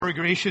Our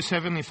gracious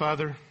Heavenly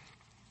Father,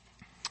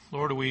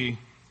 Lord, we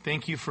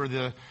thank you for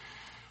the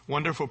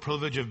wonderful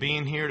privilege of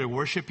being here to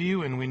worship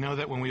you, and we know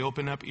that when we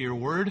open up your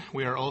word,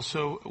 we are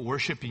also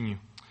worshiping you.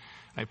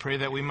 I pray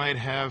that we might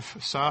have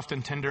soft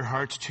and tender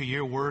hearts to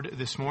your word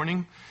this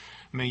morning.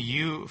 May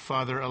you,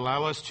 Father,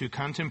 allow us to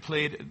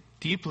contemplate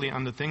deeply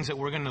on the things that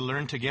we're going to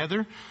learn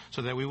together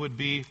so that we would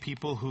be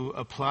people who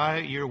apply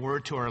your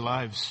word to our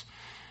lives.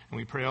 And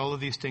we pray all of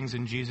these things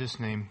in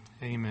Jesus' name.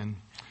 Amen.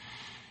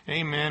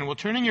 Amen. Well,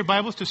 turn in your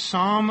Bibles to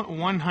Psalm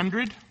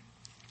 100.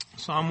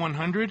 Psalm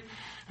 100.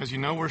 As you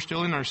know, we're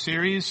still in our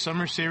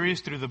summer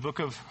series through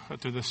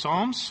the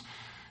Psalms.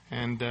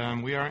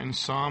 And we are in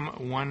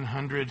Psalm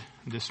 100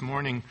 this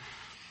morning.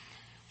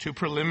 Two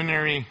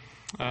preliminary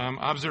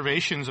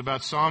observations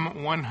about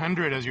Psalm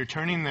 100 as you're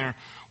turning there.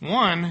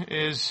 One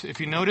is, if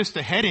you notice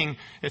the heading,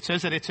 it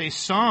says that it's a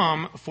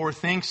psalm for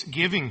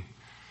thanksgiving.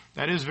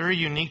 That is very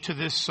unique to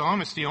this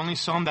psalm. It's the only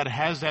psalm that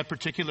has that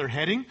particular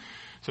heading.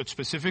 So it's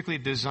specifically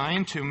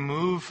designed to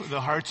move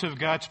the hearts of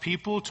God's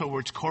people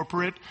towards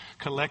corporate,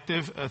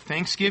 collective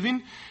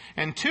thanksgiving.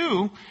 And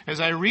two, as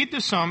I read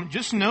the psalm,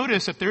 just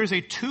notice that there is a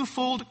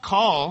twofold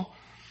call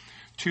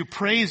to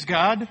praise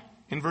God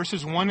in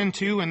verses 1 and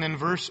 2 and then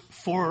verse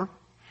 4.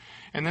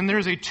 And then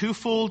there's a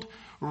twofold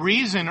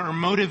reason or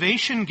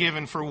motivation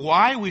given for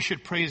why we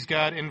should praise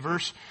God in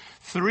verse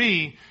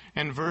 3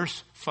 and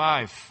verse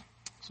 5.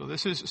 So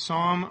this is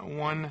Psalm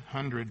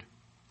 100.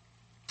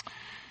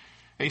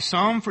 A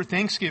psalm for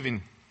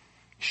thanksgiving.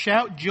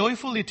 Shout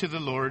joyfully to the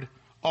Lord,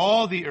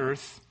 all the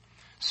earth.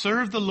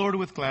 Serve the Lord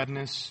with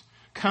gladness.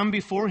 Come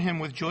before him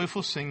with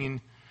joyful singing.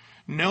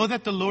 Know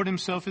that the Lord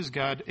himself is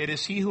God. It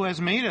is he who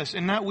has made us,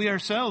 and not we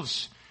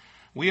ourselves.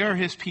 We are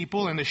his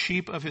people and the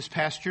sheep of his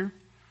pasture.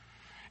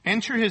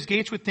 Enter his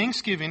gates with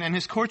thanksgiving and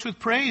his courts with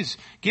praise.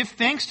 Give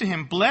thanks to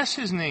him. Bless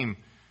his name.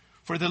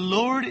 For the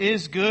Lord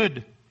is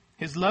good.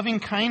 His loving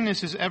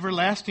kindness is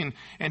everlasting,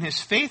 and his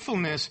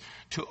faithfulness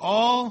to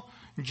all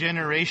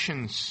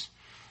generations.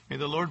 May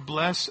the Lord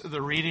bless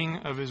the reading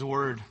of his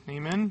word.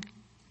 Amen.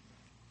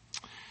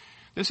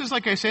 This is,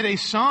 like I said, a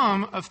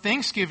psalm of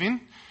thanksgiving.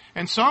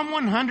 And Psalm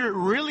 100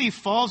 really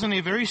falls in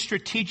a very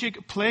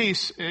strategic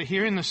place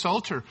here in the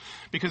Psalter.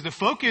 Because the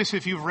focus,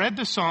 if you've read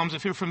the Psalms,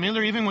 if you're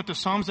familiar even with the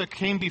Psalms that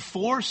came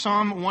before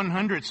Psalm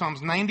 100,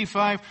 Psalms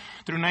 95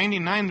 through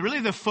 99,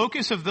 really the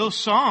focus of those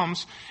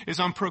Psalms is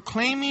on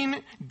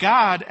proclaiming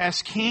God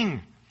as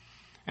King.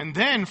 And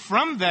then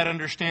from that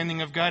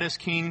understanding of God as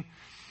King,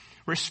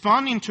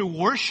 responding to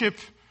worship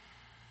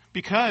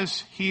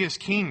because he is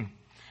King.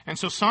 And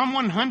so Psalm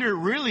 100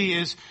 really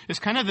is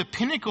kind of the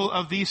pinnacle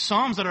of these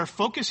Psalms that are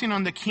focusing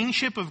on the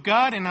kingship of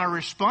God and our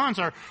response,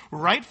 our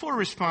rightful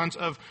response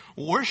of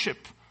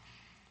worship.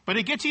 But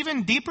it gets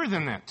even deeper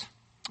than that.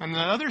 And the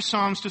other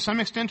Psalms, to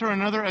some extent or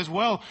another as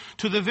well,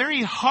 to the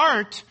very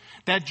heart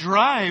that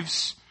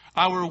drives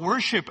our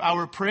worship,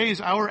 our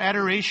praise, our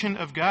adoration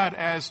of God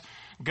as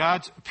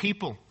God's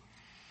people.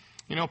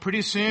 You know,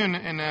 pretty soon,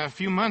 in a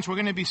few months, we're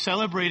going to be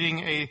celebrating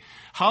a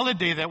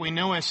holiday that we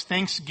know as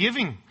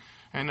Thanksgiving.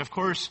 And of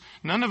course,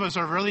 none of us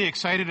are really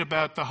excited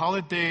about the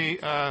holiday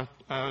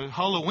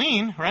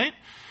Halloween, right?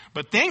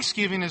 But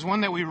Thanksgiving is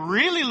one that we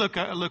really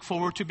look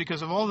forward to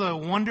because of all the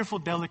wonderful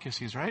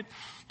delicacies, right?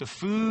 The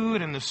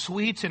food and the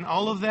sweets and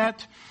all of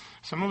that.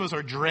 Some of us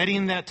are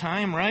dreading that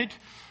time, right?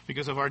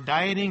 Because of our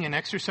dieting and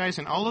exercise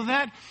and all of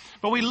that.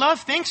 But we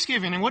love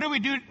Thanksgiving. And what do we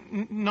do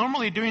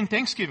normally during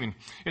Thanksgiving?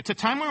 It's a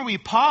time where we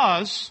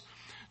pause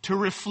to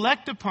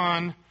reflect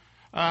upon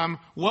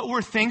what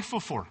we're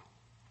thankful for.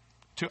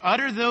 To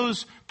utter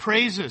those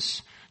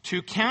praises,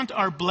 to count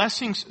our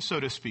blessings, so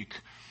to speak.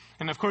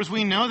 And of course,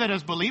 we know that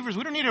as believers,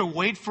 we don't need to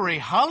wait for a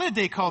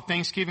holiday called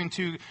Thanksgiving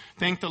to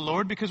thank the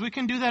Lord, because we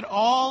can do that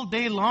all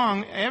day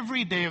long,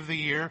 every day of the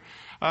year,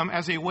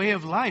 as a way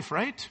of life,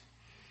 right?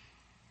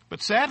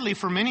 But sadly,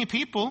 for many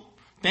people,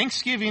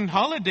 Thanksgiving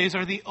holidays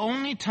are the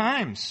only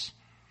times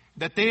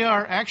that they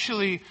are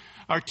actually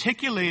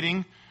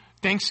articulating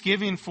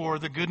thanksgiving for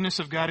the goodness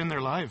of God in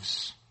their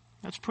lives.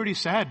 That's pretty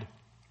sad.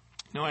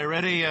 No, I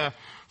read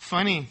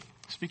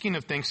speaking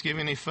of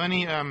Thanksgiving, a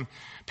funny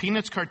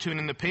Peanuts cartoon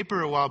in the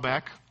paper a while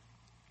back.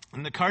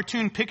 And the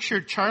cartoon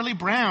pictured Charlie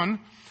Brown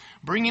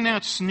bringing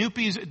out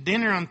Snoopy's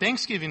dinner on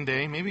Thanksgiving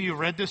Day. Maybe you've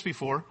read this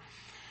before.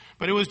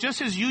 But it was just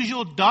his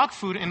usual dog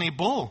food in a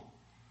bowl.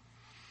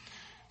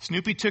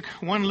 Snoopy took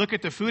one look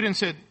at the food and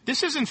said,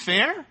 "This isn't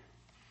fair.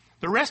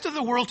 The rest of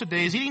the world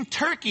today is eating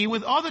turkey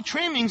with all the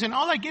trimmings, and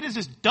all I get is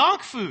this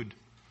dog food.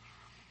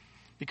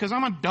 Because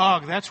I'm a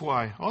dog, that's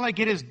why. All I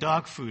get is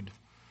dog food."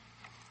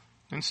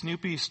 And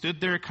Snoopy stood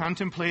there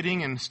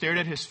contemplating and stared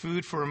at his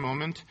food for a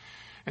moment.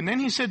 And then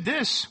he said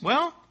this,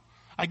 "Well,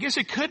 I guess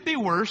it could be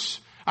worse.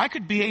 I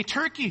could be a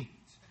turkey."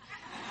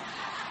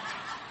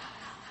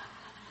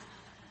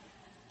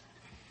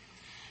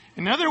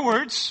 In other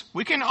words,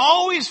 we can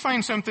always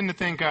find something to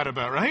thank God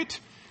about, right?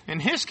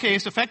 In his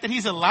case, the fact that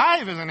he's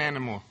alive as an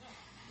animal.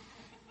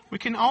 We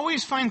can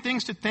always find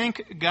things to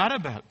thank God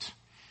about.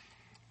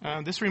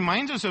 This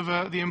reminds us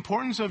of the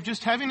importance of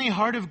just having a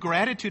heart of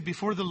gratitude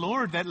before the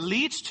Lord that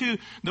leads to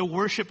the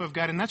worship of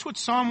God. And that's what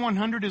Psalm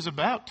 100 is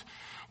about.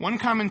 One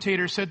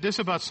commentator said this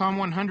about Psalm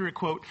 100,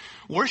 quote,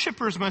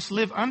 "Worshippers must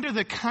live under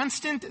the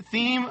constant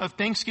theme of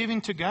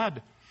thanksgiving to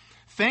God.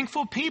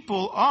 Thankful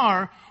people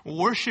are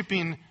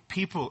worshiping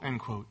people,"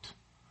 end quote.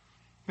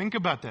 Think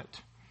about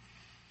that.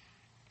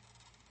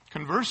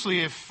 Conversely,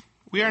 if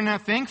we are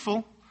not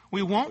thankful,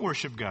 we won't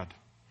worship God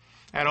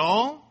at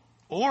all,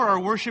 or our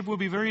worship will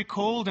be very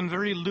cold and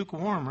very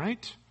lukewarm,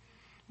 right?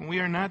 We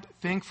are not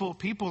thankful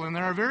people. And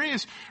there are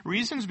various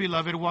reasons,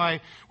 beloved, why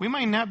we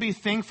might not be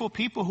thankful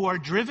people who are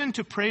driven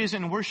to praise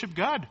and worship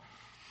God.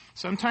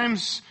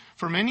 Sometimes,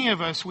 for many of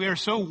us, we are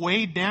so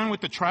weighed down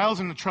with the trials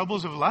and the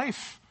troubles of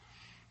life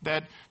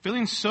that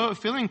feeling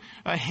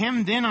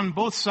hemmed in on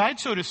both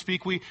sides, so to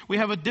speak, we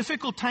have a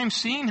difficult time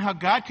seeing how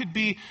God could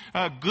be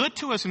good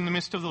to us in the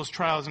midst of those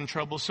trials and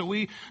troubles. So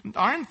we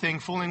aren't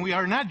thankful and we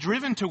are not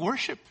driven to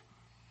worship.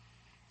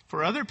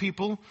 For other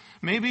people,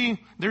 maybe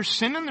there's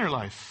sin in their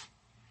life.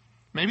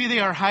 Maybe they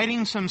are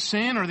hiding some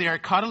sin or they are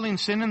coddling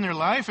sin in their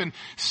life. And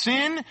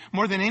sin,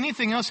 more than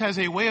anything else, has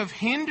a way of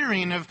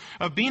hindering,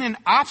 of being an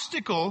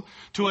obstacle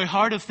to a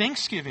heart of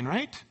thanksgiving,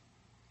 right?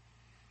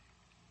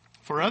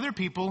 For other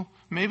people,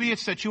 maybe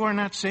it's that you are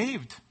not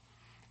saved.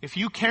 If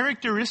you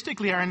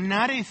characteristically are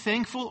not a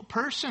thankful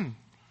person,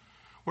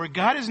 where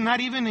God is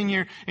not even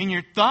in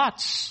your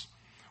thoughts,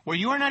 where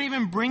you are not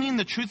even bringing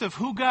the truth of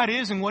who God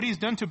is and what He's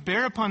done to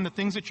bear upon the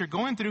things that you're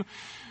going through,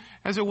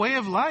 as a way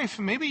of life,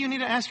 maybe you need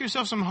to ask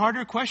yourself some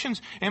harder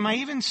questions. Am I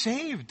even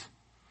saved?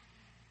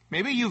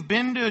 Maybe you've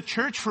been to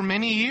church for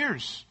many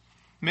years.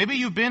 Maybe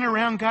you've been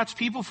around God's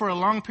people for a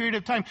long period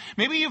of time.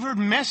 Maybe you've heard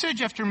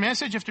message after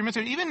message after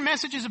message, even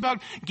messages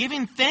about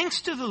giving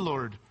thanks to the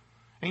Lord.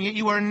 And yet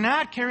you are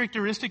not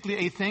characteristically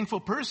a thankful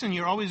person.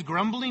 You're always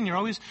grumbling. You're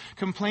always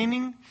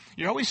complaining.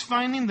 You're always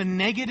finding the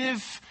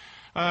negative,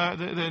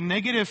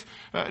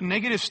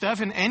 negative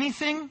stuff in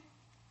anything.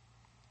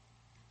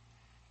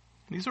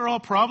 These are all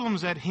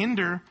problems that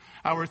hinder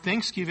our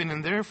thanksgiving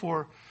and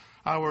therefore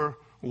our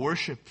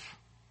worship.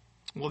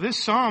 Well,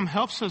 this psalm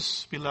helps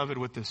us, beloved,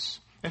 with this.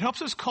 It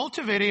helps us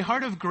cultivate a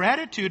heart of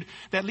gratitude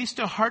that leads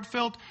to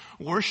heartfelt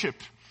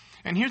worship.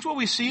 And here's what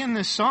we see in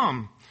this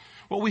psalm.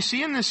 What we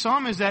see in this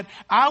psalm is that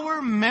our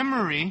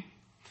memory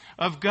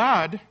of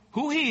God,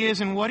 who He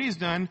is and what He's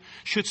done,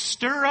 should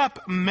stir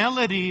up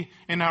melody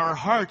in our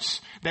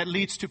hearts that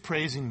leads to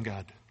praising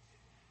God.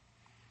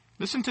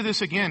 Listen to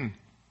this again.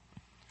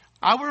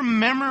 Our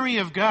memory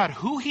of God,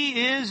 who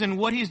He is and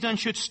what He's done,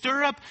 should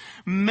stir up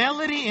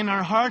melody in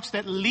our hearts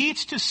that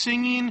leads to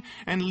singing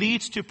and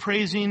leads to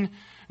praising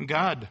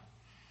God.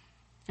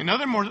 In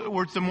other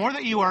words, the more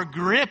that you are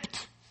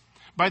gripped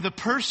by the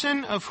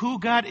person of who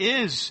God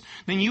is,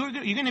 then you're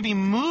going to be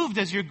moved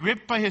as you're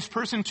gripped by His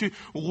person to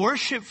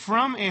worship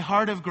from a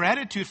heart of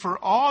gratitude for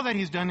all that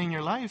He's done in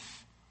your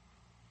life.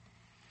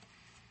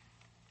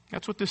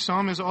 That's what this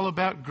psalm is all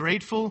about,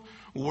 grateful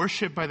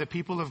worship by the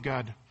people of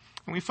God.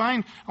 And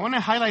I want to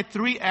highlight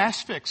three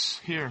aspects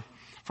here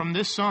from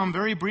this psalm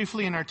very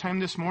briefly in our time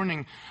this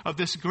morning of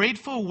this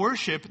grateful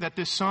worship that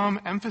this psalm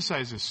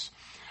emphasizes.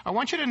 I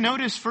want you to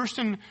notice first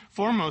and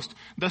foremost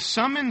the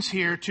summons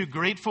here to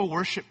grateful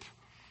worship.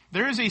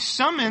 There is a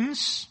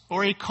summons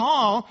or a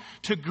call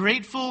to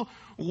grateful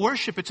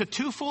worship. It's a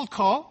twofold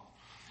call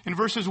in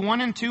verses 1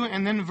 and 2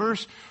 and then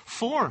verse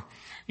 4.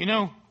 You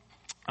know,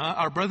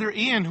 our brother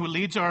Ian, who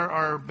leads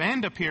our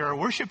band up here, our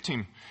worship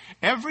team,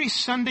 every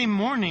Sunday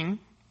morning,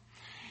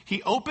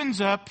 he opens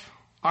up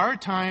our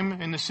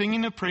time in the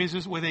singing of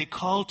praises with a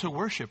call to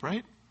worship,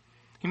 right?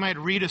 He might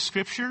read a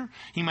scripture.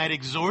 He might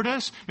exhort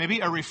us. Maybe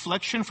a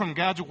reflection from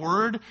God's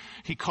word.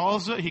 He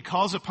calls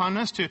upon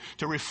us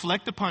to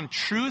reflect upon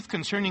truth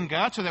concerning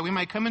God so that we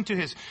might come into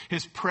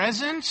His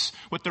presence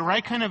with the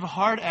right kind of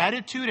heart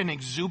attitude and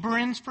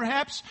exuberance,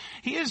 perhaps.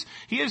 He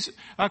is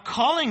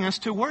calling us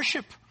to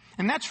worship.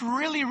 And that's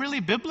really, really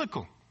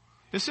biblical.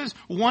 This is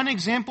one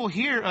example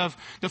here of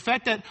the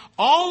fact that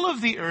all of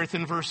the earth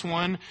in verse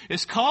 1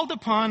 is called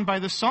upon by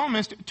the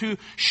psalmist to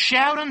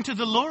shout unto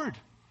the Lord,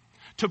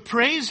 to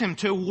praise Him,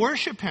 to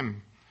worship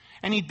Him.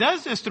 And he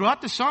does this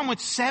throughout the psalm with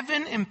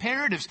 7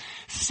 imperatives,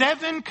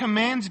 7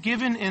 commands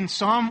given in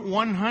Psalm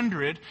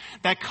 100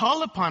 that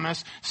call upon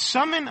us,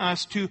 summon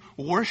us to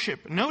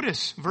worship.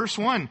 Notice verse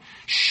 1,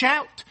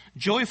 shout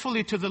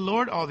joyfully to the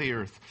Lord, all the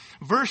earth.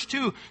 Verse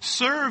 2,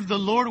 serve the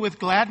Lord with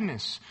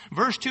gladness.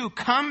 Verse 2,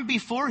 come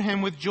before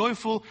Him with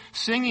joyful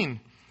singing.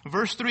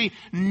 Verse 3,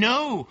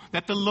 know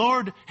that the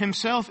Lord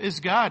Himself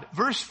is God.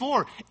 Verse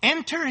 4,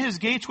 enter His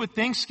gates with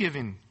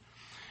thanksgiving.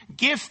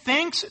 Give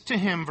thanks to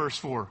Him, verse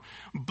 4.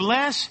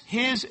 Bless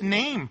His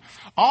name.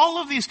 All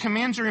of these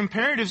commands or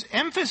imperatives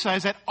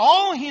emphasize that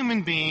all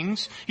human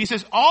beings, he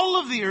says all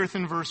of the earth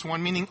in verse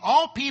 1, meaning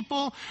all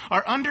people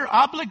are under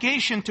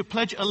obligation to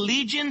pledge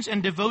allegiance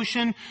and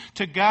devotion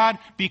to God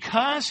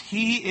because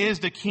He is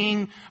the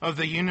King of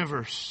the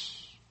universe.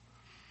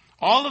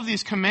 All of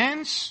these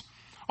commands,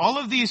 all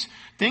of these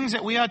things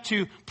that we ought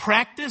to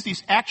practice,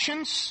 these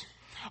actions,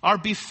 are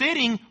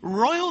befitting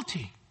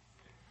royalty.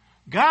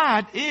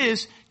 God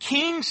is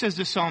king, says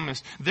the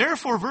psalmist.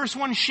 Therefore, verse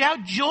 1,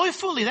 shout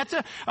joyfully. That's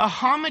a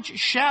homage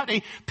shout,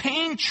 a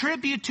paying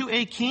tribute to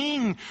a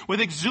king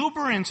with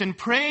exuberance and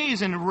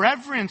praise and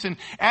reverence and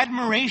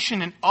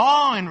admiration and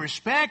awe and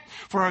respect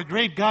for our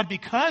great God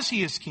because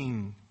he is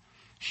king.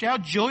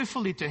 Shout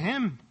joyfully to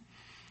him.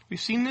 We've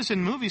seen this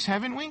in movies,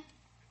 haven't we?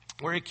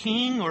 Where a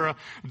king or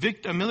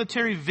a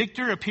military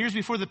victor appears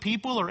before the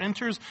people or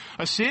enters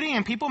a city,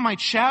 and people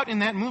might shout in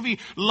that movie,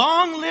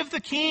 "Long live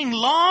the king!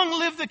 Long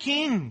live the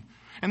king!"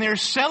 And they're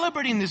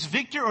celebrating this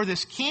victor or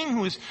this king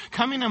who is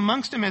coming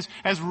amongst them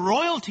as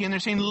royalty, and they're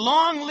saying,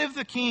 "Long live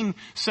the king,"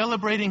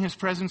 celebrating his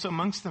presence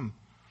amongst them.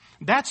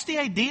 That's the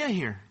idea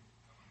here.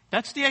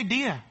 That's the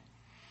idea.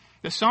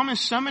 The psalm is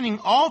summoning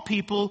all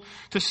people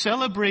to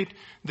celebrate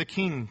the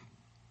king.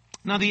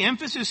 Now the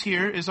emphasis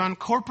here is on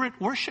corporate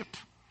worship.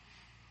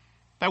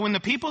 That when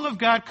the people of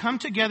God come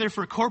together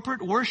for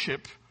corporate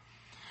worship,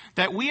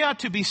 that we ought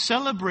to be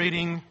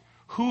celebrating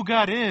who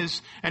God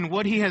is and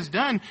what he has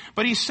done.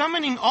 But he's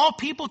summoning all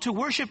people to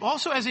worship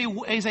also as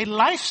a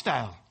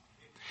lifestyle,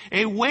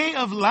 a way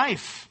of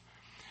life.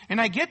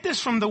 And I get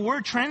this from the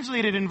word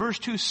translated in verse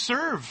 2,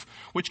 serve,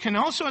 which can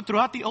also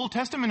throughout the Old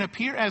Testament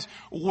appear as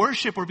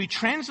worship or be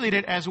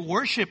translated as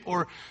worship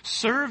or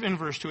serve in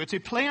verse 2. It's a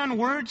play on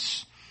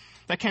words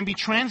that can be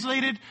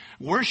translated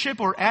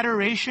worship or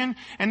adoration,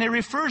 and it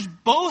refers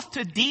both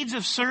to deeds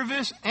of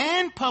service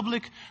and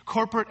public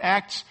corporate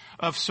acts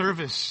of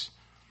service.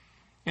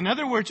 In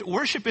other words,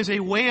 worship is a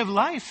way of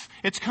life.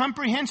 It's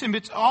comprehensive.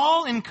 It's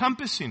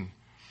all-encompassing.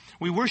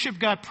 We worship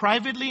God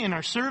privately in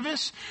our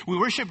service. We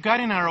worship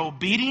God in our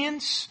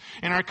obedience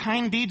and our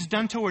kind deeds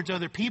done towards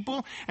other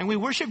people. And we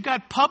worship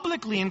God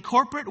publicly in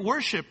corporate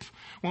worship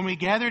when we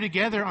gather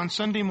together on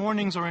Sunday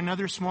mornings or in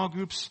other small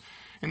groups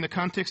in the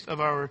context of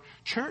our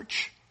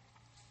church.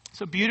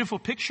 It's a beautiful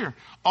picture.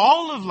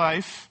 All of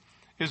life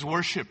is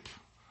worship.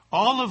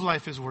 All of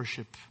life is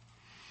worship.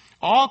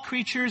 All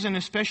creatures and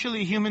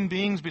especially human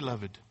beings,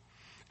 beloved.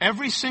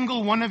 Every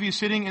single one of you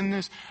sitting in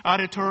this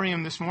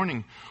auditorium this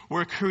morning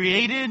were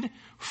created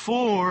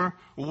for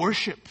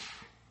worship.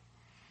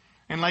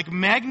 And like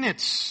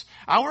magnets,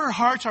 our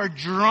hearts are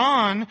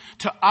drawn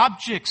to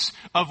objects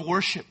of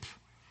worship.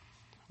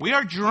 We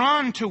are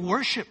drawn to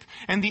worship.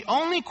 And the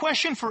only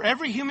question for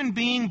every human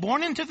being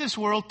born into this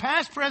world,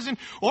 past, present,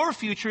 or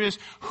future, is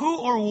who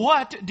or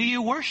what do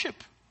you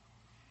worship?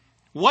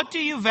 What do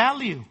you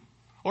value?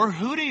 Or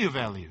who do you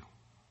value?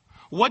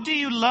 What do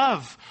you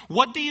love?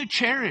 What do you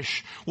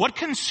cherish? What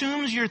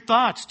consumes your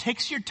thoughts,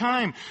 takes your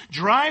time,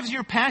 drives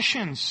your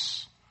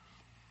passions?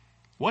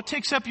 What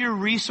takes up your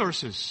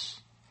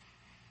resources?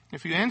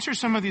 If you answer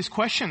some of these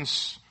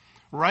questions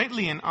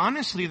rightly and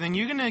honestly, then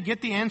you're going to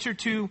get the answer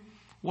to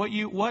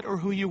what or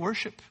who you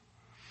worship.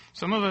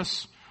 Some of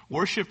us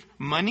worship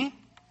money.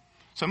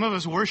 Some of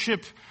us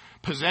worship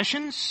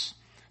possessions.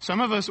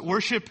 Some of us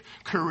worship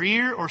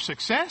career or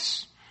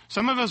success.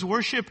 Some of us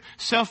worship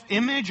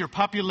self-image or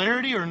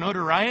popularity or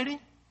notoriety.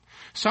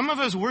 Some of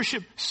us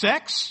worship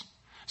sex.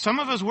 Some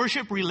of us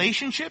worship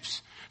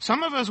relationships.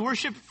 Some of us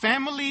worship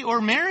family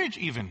or marriage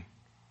even.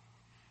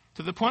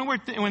 To the point where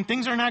when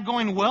things are not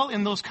going well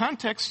in those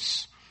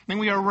contexts, then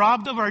we are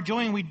robbed of our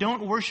joy and we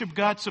don't worship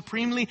God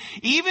supremely,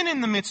 even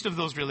in the midst of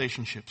those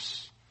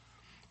relationships.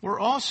 We're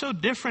all so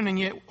different, and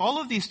yet all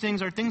of these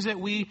things are things that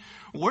we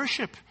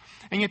worship.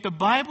 And yet the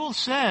Bible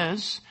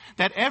says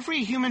that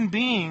every human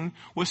being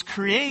was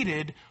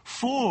created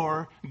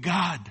for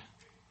God.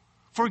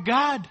 For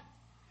God.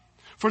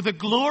 For the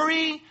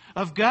glory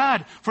of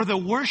God. For the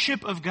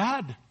worship of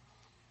God.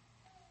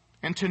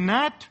 And to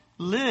not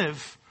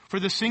live for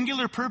the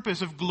singular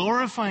purpose of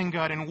glorifying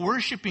God and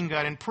worshiping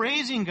God and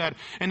praising God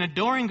and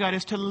adoring God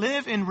is to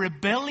live in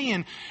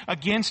rebellion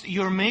against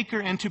your Maker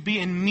and to be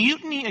in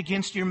mutiny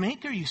against your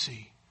Maker, you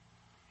see.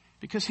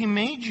 Because He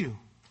made you.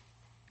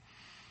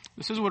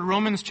 This is what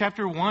Romans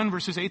chapter 1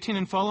 verses 18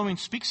 and following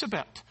speaks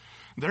about.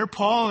 There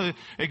Paul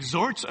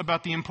exhorts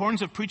about the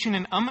importance of preaching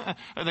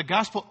the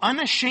gospel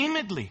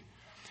unashamedly.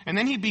 And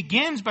then he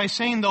begins by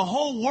saying the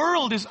whole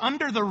world is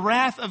under the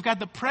wrath of God,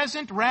 the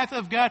present wrath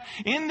of God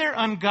in their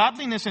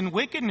ungodliness and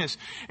wickedness.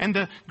 And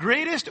the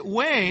greatest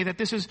way, that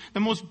this is the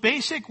most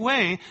basic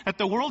way that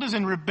the world is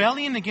in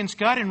rebellion against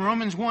God in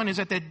Romans 1 is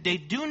that they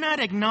do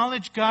not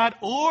acknowledge God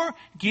or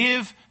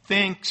give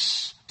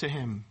thanks to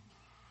Him.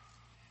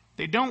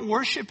 They don't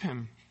worship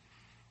Him.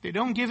 They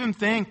don't give Him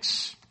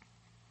thanks.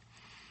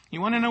 You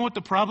want to know what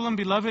the problem,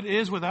 beloved,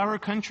 is with our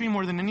country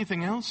more than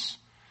anything else?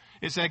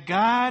 Is that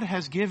God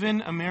has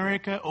given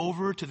America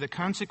over to the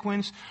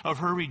consequence of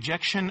her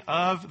rejection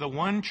of the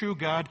one true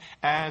God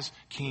as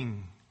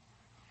King.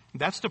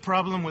 That's the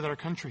problem with our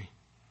country.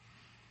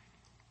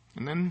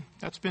 And then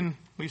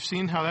we've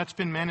seen how that's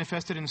been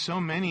manifested in so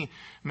many,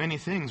 many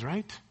things,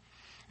 right?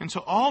 And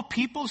so all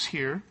peoples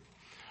here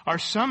are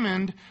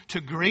summoned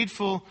to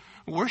grateful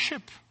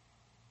worship.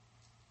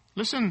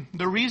 Listen,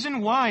 the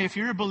reason why, if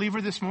you're a believer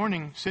this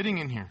morning sitting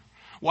in here,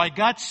 why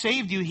God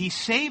saved you, He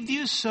saved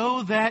you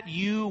so that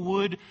you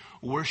would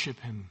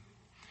worship Him.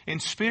 in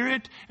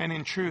spirit and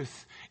in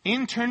truth,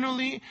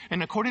 internally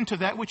and according to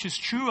that which is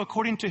true,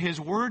 according to His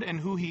word and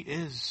who He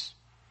is.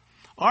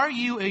 Are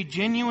you a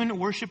genuine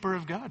worshiper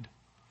of God?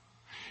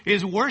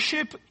 Is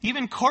worship,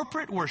 even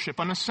corporate worship,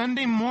 on a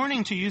Sunday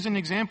morning, to use an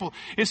example,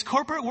 is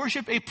corporate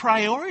worship a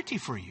priority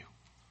for you?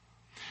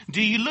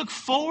 Do you look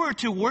forward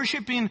to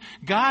worshiping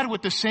God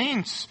with the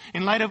saints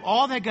in light of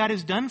all that God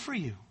has done for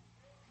you?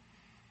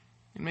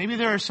 And maybe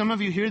there are some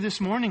of you here this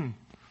morning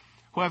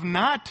who have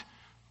not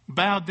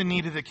bowed the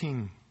knee to the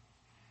King.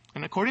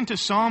 And according to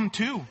Psalm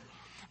 2,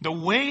 the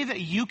way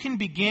that you can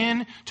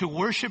begin to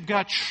worship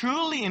God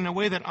truly in a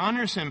way that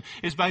honors Him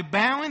is by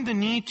bowing the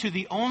knee to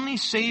the only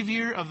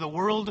Savior of the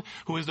world,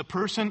 who is the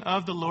person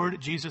of the Lord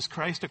Jesus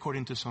Christ,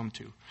 according to Psalm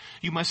 2.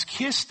 You must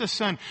kiss the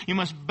Son. You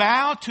must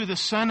bow to the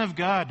Son of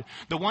God,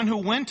 the one who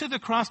went to the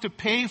cross to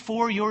pay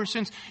for your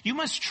sins. You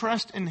must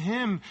trust in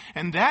Him.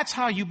 And that's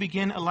how you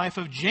begin a life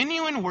of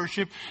genuine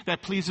worship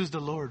that pleases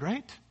the Lord,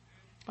 right?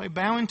 By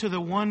bowing to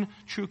the one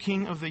true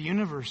King of the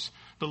universe,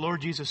 the Lord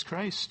Jesus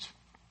Christ.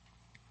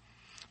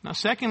 Now,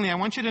 secondly, I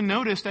want you to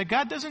notice that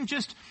God doesn't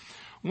just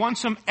want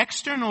some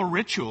external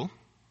ritual,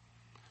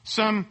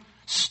 some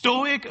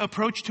stoic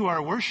approach to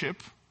our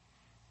worship.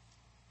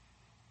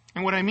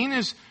 And what I mean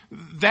is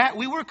that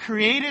we were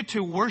created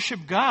to worship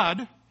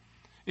God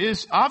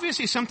is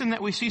obviously something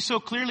that we see so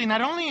clearly,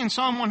 not only in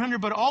Psalm 100,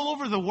 but all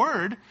over the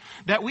Word.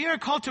 That we are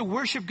called to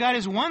worship God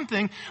is one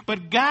thing,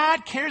 but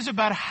God cares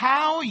about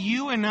how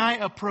you and I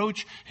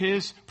approach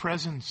His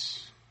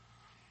presence.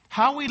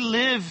 How we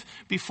live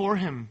before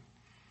Him.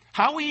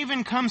 How we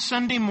even come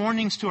Sunday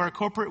mornings to our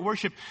corporate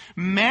worship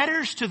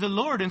matters to the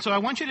Lord. And so I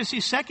want you to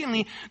see,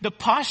 secondly, the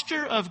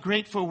posture of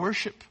grateful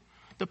worship.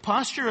 The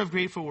posture of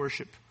grateful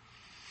worship.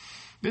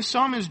 This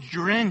psalm is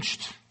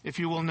drenched, if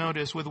you will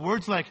notice, with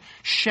words like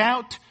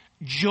shout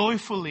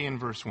joyfully in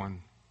verse 1.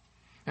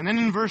 And then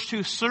in verse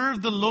 2,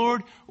 serve the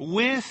Lord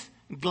with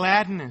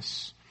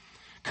gladness.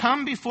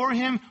 Come before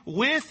Him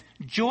with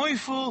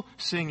joyful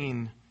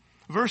singing.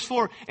 Verse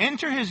 4,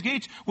 enter His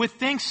gates with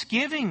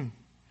thanksgiving.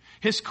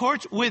 His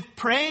courts with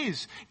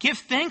praise. Give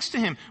thanks to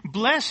Him.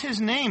 Bless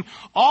His name.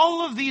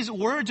 All of these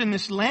words in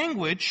this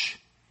language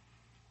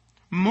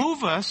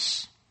move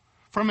us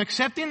from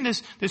accepting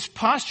this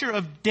posture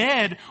of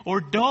dead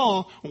or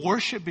dull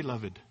worship,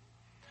 beloved,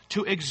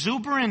 to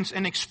exuberance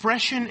and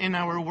expression in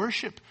our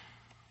worship.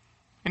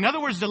 In other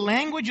words, the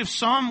language of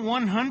Psalm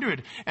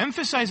 100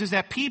 emphasizes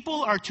that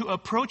people are to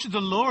approach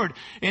the Lord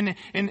in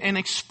an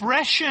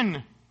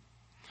expression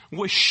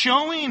was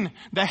showing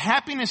the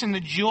happiness and the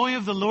joy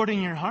of the Lord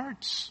in your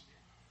hearts.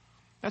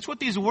 That's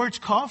what these words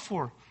call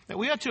for. That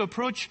we ought to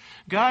approach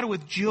God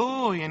with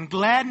joy and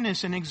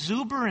gladness and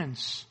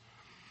exuberance.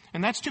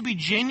 And that's to be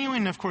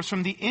genuine, of course,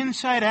 from the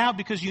inside out,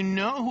 because you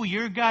know who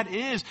your God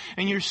is.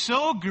 And you're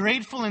so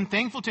grateful and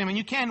thankful to Him. And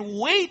you can't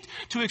wait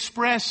to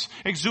express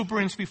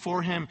exuberance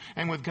before Him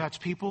and with God's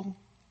people.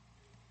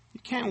 You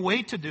can't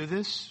wait to do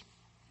this.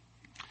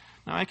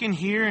 Now, I can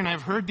hear, and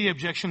I've heard the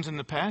objections in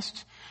the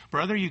past.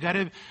 Brother,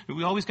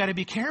 we always got to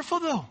be careful,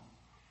 though.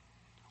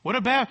 What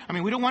about,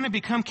 we don't want to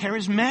become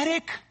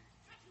charismatic,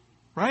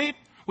 right?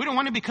 We don't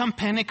want to become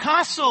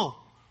Pentecostal,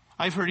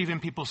 I've heard even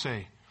people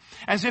say.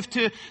 As if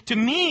to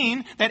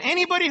mean that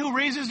anybody who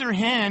raises their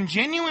hand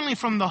genuinely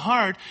from the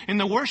heart in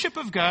the worship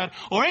of God,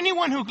 or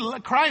anyone who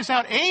cries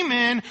out,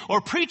 amen, or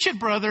preach it,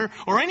 brother,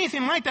 or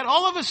anything like that,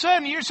 all of a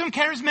sudden you're some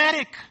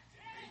charismatic.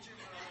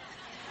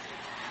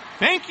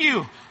 Thank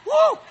you.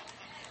 Woo!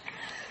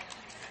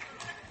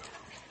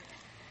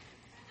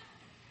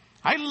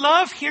 I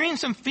love hearing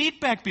some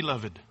feedback,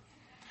 beloved.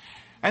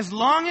 As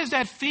long as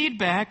that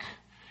feedback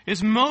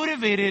is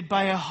motivated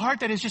by a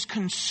heart that is just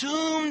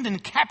consumed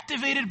and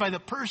captivated by the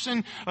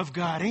person of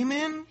God.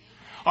 Amen?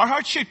 Our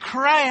hearts should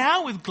cry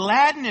out with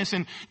gladness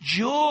and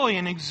joy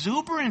and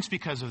exuberance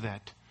because of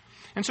that.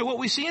 And so what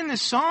we see in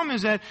this psalm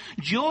is that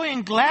joy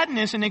and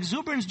gladness and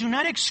exuberance do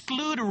not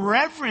exclude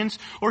reverence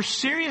or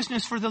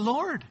seriousness for the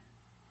Lord.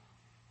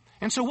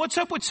 And so what's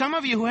up with some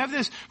of you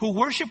who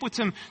worship with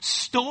some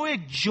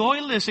stoic,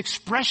 joyless,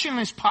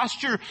 expressionless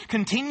posture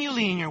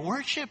continually in your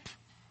worship?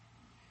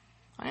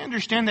 I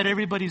understand that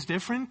everybody's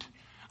different.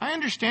 I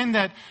understand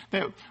that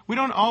we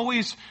don't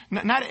always,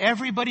 not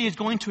everybody is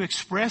going to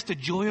express the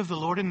joy of the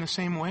Lord in the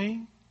same way.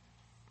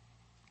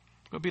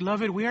 But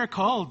beloved, we are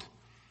called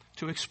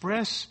to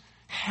express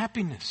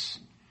happiness,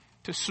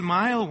 to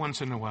smile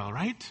once in a while,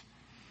 right?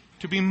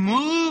 To be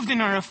moved in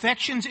our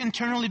affections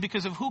internally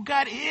because of who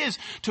God is,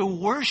 to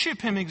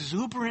worship Him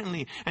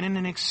exuberantly and in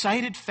an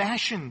excited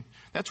fashion.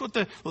 That's what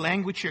the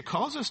language here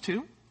calls us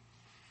to.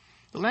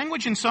 The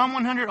language in Psalm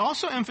 100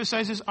 also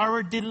emphasizes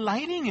our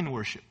delighting in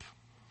worship.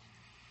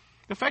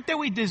 The fact that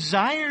we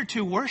desire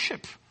to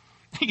worship.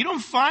 You don't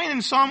find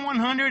in Psalm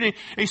 100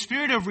 a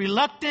spirit of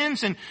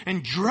reluctance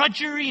and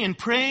drudgery in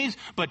praise,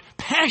 but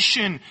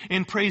passion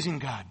in praising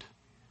God.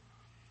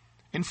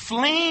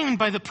 Inflamed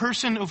by the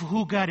person of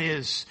who God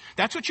is.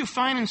 That's what you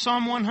find in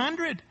Psalm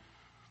 100.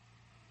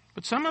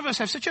 But some of us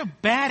have such a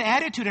bad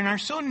attitude and are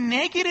so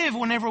negative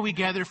whenever we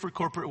gather for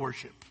corporate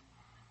worship.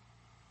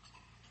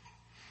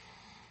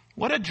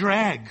 What a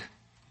drag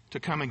to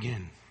come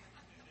again.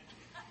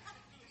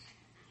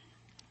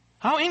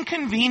 How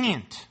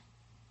inconvenient.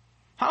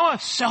 How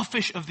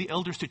selfish of the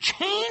elders to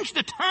change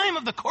the time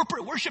of the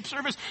corporate worship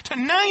service to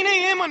 9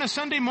 a.m. on a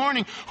Sunday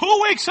morning.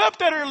 Who wakes up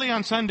that early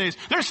on Sundays?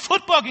 There's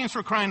football games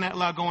for crying out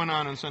loud going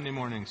on Sunday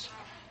mornings.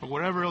 Or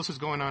whatever else is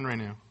going on right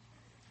now.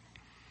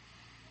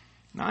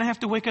 Now I have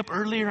to wake up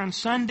earlier on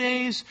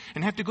Sundays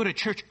and have to go to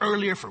church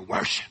earlier for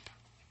worship.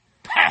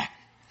 Pah!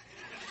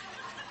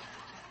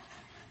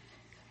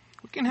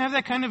 We can have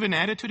that kind of an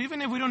attitude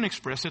even if we don't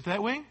express it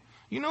that way.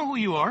 You know who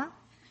you are.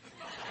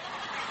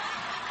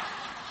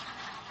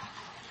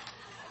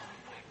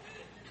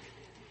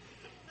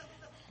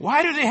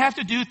 Why do they have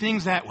to do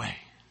things that way?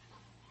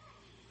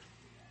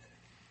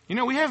 You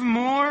know, we have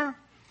more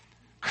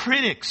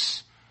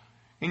critics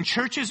in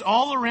churches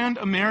all around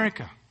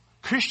America,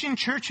 Christian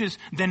churches,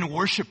 than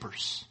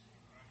worshipers.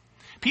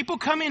 People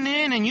coming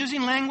in and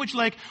using language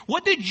like,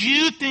 what did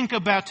you think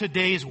about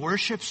today's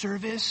worship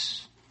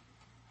service?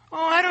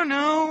 Oh, I don't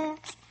know.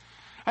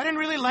 I didn't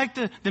really like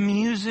the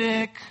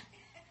music.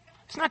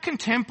 It's not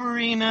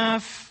contemporary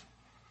enough.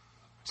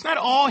 It's not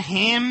all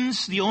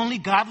hymns, the only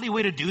godly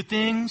way to do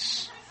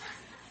things.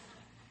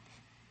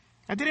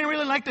 I didn't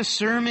really like the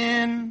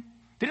sermon.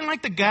 Didn't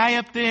like the guy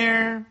up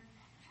there.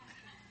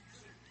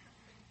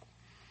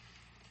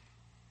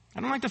 I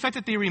don't like the fact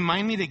that they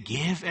remind me to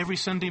give every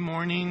Sunday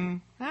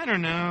morning. I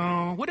don't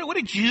know. What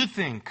did you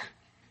think?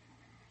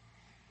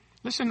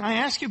 Listen, I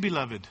ask you,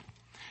 beloved,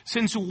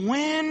 since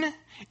when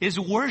is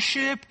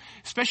worship,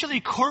 especially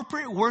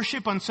corporate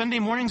worship on Sunday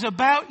mornings,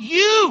 about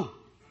you?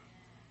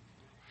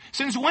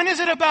 Since when is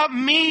it about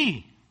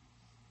me?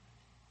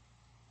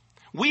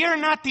 We are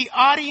not the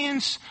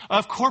audience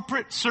of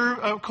corporate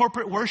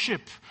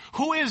worship.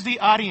 Who is the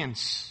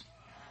audience?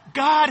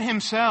 God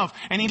himself.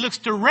 And he looks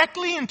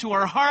directly into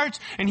our hearts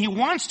and he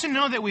wants to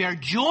know that we are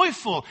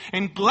joyful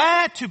and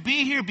glad to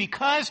be here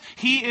because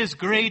he is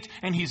great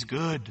and he's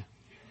good.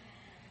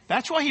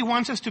 That's why he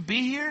wants us to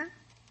be here.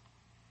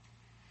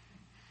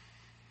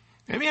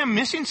 Maybe I'm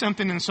missing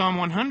something in Psalm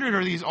 100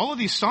 or all of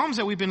these Psalms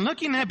that we've been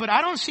looking at, but I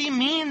don't see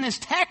me in this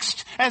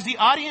text as the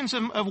audience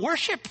of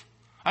worship.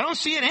 I don't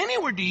see it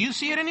anywhere. Do you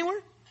see it anywhere?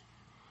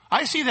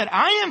 I see that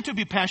I am to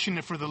be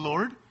passionate for the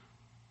Lord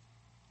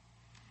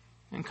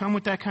and come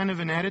with that kind of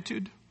an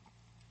attitude.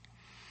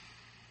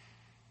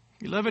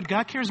 Beloved,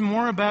 God cares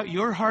more about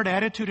your heart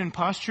attitude and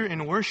posture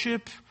in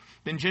worship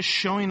than just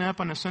showing up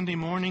on a Sunday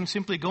morning,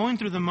 simply going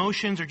through the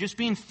motions or just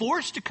being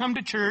forced to come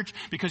to church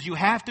because you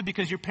have to,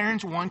 because your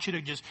parents want you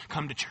to just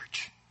come to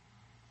church.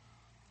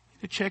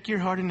 To check your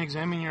heart and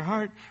examine your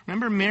heart.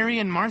 Remember Mary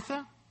and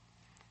Martha?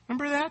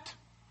 Remember that?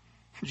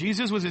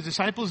 Jesus with his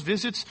disciples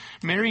visits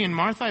Mary and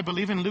Martha, I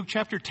believe in Luke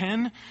chapter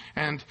 10.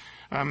 And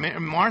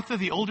Martha,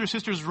 the older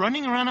sister, is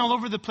running around all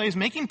over the place,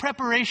 making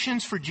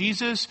preparations for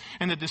Jesus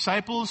and the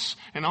disciples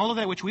and all of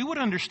that, which we would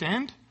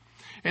understand.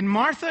 And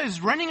Martha is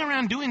running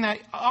around doing that.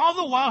 All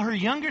the while, her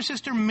younger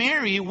sister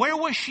Mary, where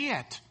was she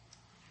at?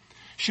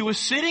 She was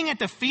sitting at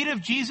the feet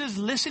of Jesus,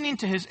 listening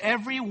to his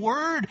every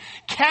word,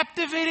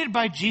 captivated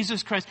by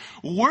Jesus Christ,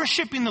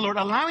 worshiping the Lord,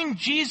 allowing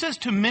Jesus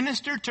to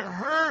minister to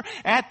her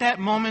at that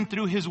moment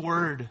through his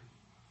word.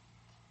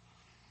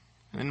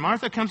 And then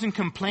Martha comes and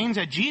complains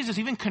at Jesus,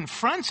 even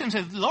confronts him,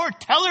 says, Lord,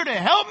 tell her to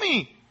help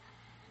me.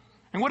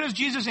 And what does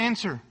Jesus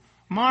answer?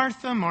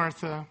 Martha,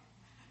 Martha,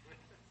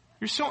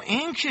 you're so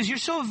anxious, you're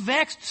so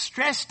vexed,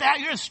 stressed out,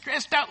 you're a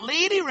stressed out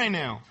lady right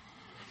now.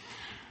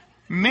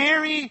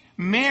 Mary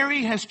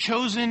has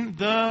chosen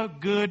the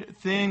good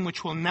thing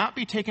which will not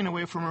be taken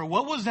away from her.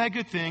 What was that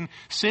good thing?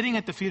 Sitting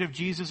at the feet of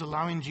Jesus,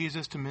 allowing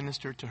Jesus to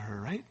minister to her,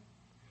 right?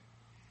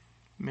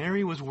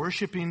 Mary was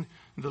worshiping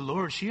the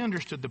Lord. She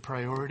understood the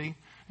priority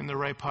and the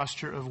right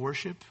posture of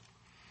worship.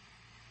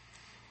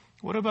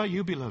 What about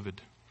you,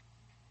 beloved?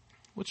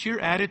 What's your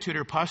attitude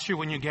or posture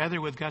when you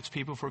gather with God's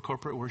people for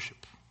corporate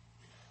worship?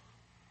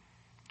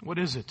 What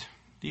is it?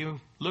 Do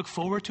you look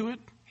forward to it?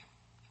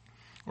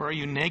 Or are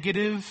you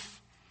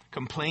negative,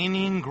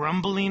 complaining,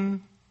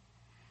 grumbling,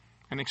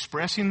 and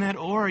expressing that?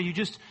 Or are you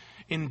just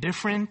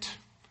indifferent,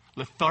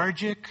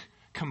 lethargic,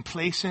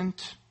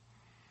 complacent,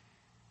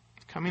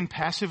 coming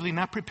passively,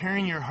 not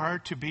preparing your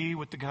heart to be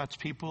with the God's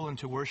people and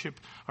to worship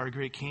our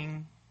great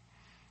King?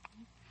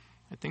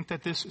 I think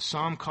that this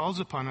psalm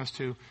calls upon us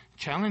to,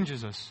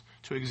 challenges us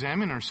to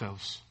examine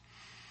ourselves.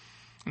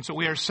 And so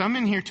we are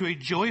summoned here to a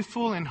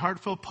joyful and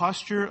heartfelt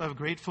posture of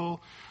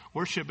grateful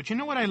worship. But you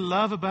know what I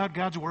love about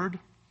God's word?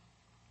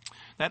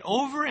 That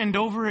over and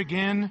over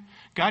again,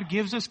 God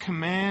gives us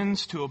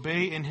commands to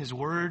obey in his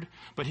word,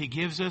 but he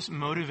gives us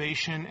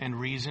motivation and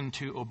reason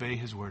to obey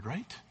his word,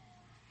 right?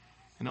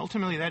 And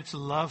ultimately, that's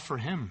love for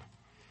him.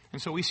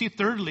 And so we see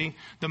thirdly,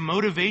 the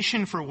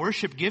motivation for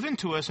worship given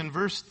to us in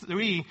verse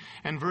 3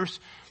 and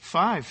verse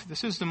 5.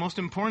 This is the most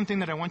important thing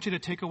that I want you to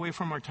take away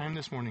from our time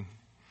this morning.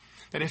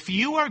 That if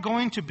you are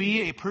going to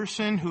be a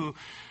person who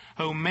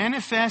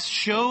manifests,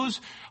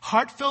 shows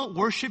heartfelt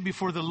worship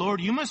before the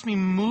Lord, you must be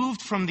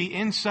moved from the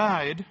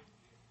inside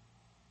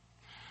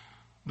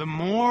the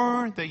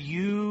more that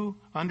you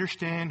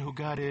understand who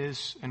God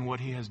is and what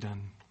He has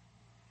done.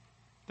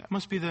 That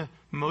must be the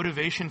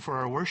motivation for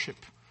our worship.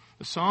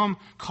 The psalm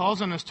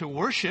calls on us to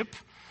worship,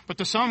 but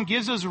the psalm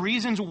gives us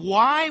reasons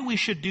why we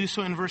should do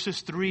so in verses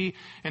 3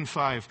 and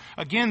 5.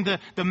 Again,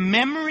 the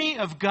memory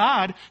of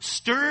God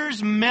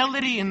stirs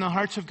melody in the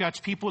hearts of God's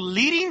people,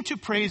 leading to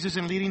praises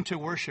and leading to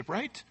worship,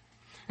 right?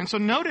 And so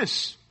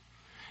notice,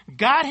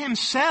 God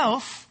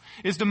Himself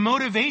is the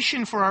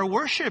motivation for our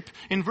worship.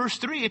 In verse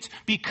 3, it's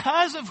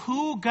because of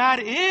who God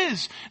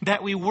is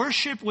that we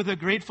worship with a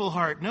grateful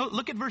heart. No,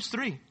 look at verse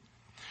 3.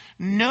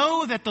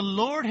 Know that the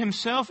Lord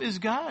Himself is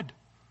God.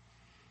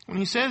 When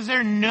He says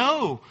there,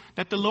 know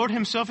that the Lord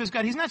Himself is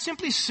God, He's not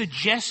simply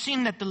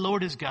suggesting that the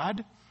Lord is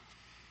God.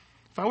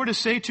 If I were to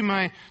say to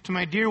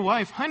my dear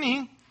wife,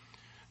 honey,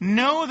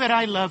 know that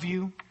I love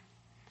you.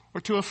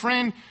 Or to a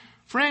friend,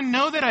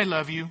 know that I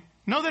love you.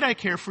 Know that I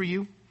care for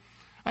you.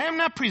 I am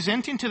not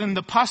presenting to them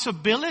the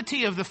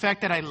possibility of the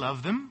fact that I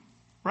love them,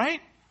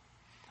 right?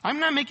 I'm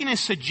not making a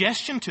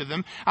suggestion to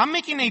them. I'm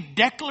making a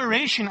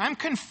declaration. I'm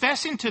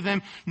confessing to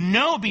them,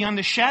 no, beyond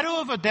the shadow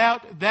of a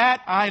doubt,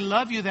 that I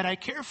love you, that I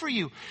care for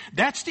you.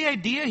 That's the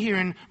idea here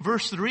in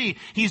verse 3.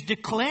 He's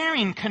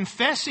declaring,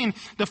 confessing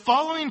the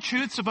following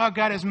truths about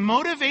God as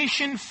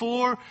motivation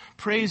for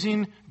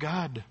praising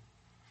God.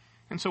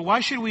 And so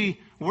why should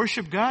we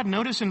worship God?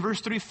 Notice in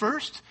verse 3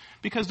 first,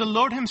 because the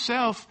Lord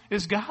Himself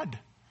is God.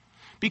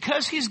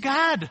 Because He's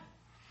God.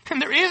 And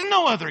there is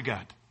no other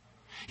God.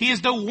 He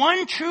is the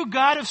one true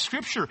God of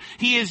Scripture.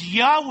 He is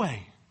Yahweh.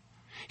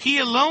 He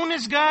alone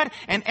is God,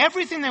 and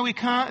everything that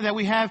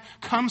we have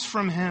comes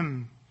from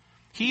Him.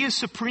 He is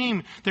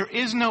supreme. There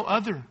is no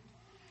other.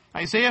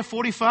 Isaiah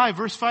 45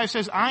 verse 5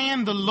 says, I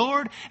am the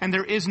Lord, and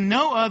there is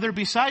no other.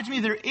 Besides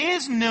me, there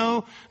is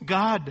no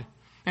God.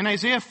 And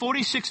Isaiah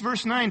 46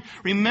 verse 9,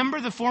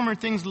 remember the former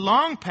things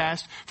long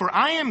past, for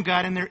I am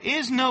God and there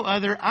is no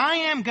other. I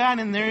am God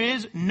and there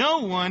is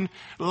no one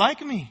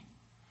like me.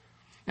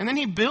 And then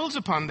he builds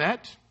upon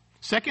that.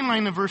 Second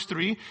line of verse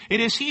 3, it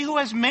is He who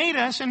has made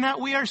us and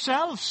not we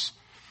ourselves.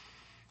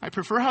 I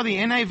prefer how the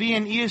NIV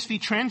and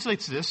ESV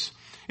translates this.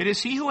 It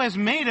is He who has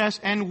made us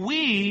and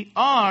we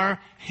are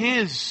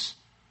His.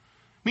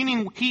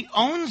 Meaning He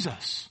owns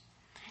us.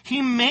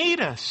 He made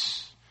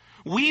us.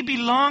 We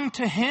belong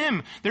to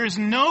Him. There is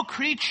no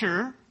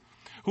creature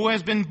who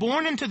has been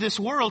born into this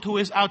world who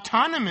is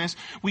autonomous.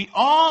 We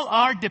all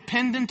are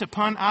dependent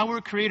upon our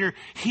Creator.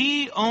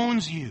 He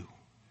owns you.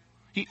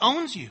 He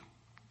owns you.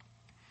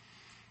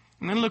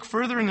 And then look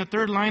further in the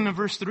third line of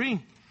verse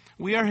 3.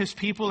 We are His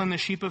people and the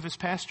sheep of His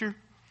pasture.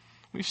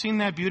 We've seen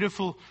that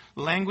beautiful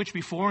language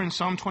before in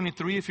Psalm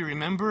 23, if you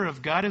remember,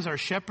 of God as our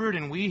shepherd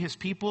and we, His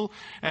people,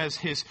 as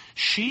His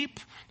sheep.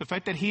 The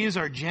fact that He is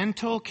our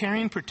gentle,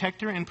 caring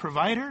protector and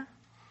provider.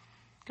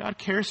 God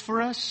cares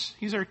for us.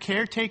 He's our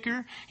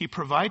caretaker. He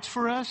provides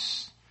for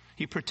us.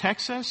 He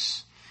protects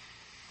us.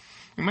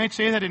 We might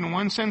say that in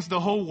one sense the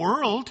whole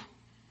world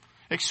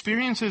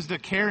experiences the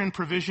care and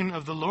provision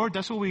of the Lord.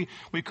 That's what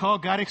we call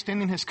God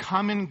extending His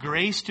common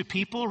grace to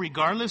people,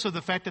 regardless of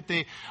the fact that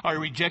they are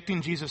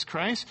rejecting Jesus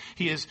Christ.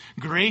 He is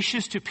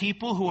gracious to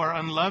people who are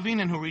unloving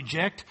and who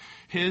reject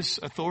His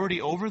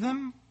authority over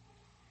them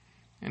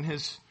and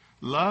His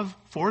love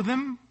for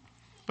them.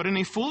 But in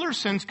a fuller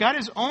sense, God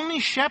is only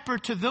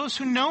shepherd to those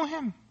who know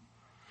Him,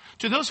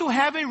 to those who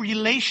have a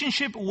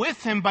relationship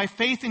with Him by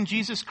faith in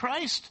Jesus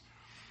Christ.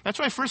 That's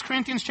why 1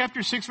 Corinthians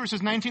chapter 6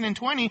 verses 19 and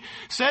 20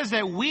 says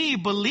that we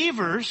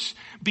believers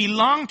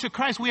belong to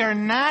Christ. We are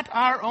not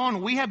our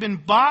own. We have been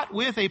bought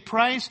with a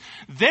price.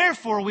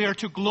 Therefore, we are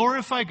to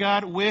glorify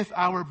God with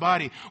our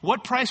body.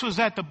 What price was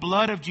that? The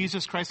blood of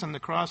Jesus Christ on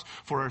the cross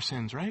for our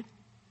sins, right?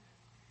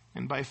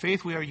 And by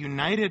faith, we are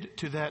united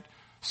to that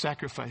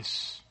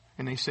sacrifice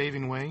in a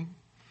saving way.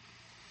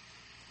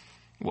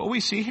 What we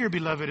see here,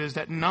 beloved, is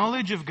that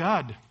knowledge of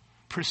God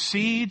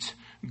precedes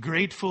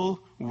grateful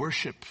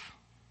worship.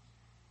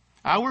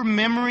 Our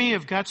memory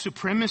of God's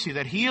supremacy,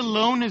 that He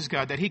alone is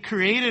God, that He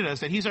created us,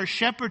 that He's our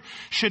shepherd,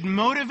 should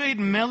motivate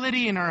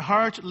melody in our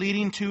hearts,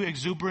 leading to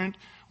exuberant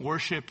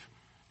worship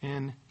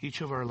in each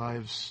of our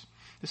lives.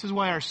 This is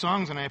why our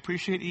songs, and I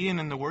appreciate Ian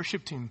and the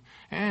worship team,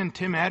 and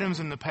Tim Adams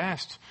in the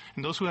past,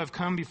 and those who have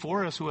come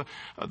before us,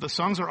 the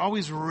songs are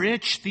always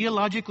rich,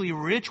 theologically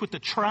rich, with the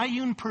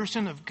triune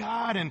person of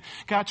God and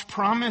God's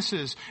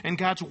promises and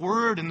God's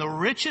word and the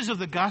riches of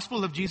the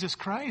gospel of Jesus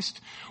Christ.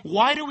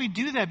 Why do we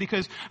do that?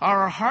 Because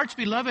our hearts,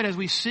 beloved, as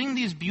we sing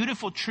these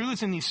beautiful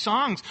truths in these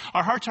songs,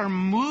 our hearts are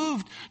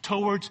moved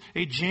towards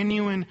a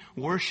genuine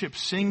worship,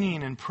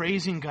 singing and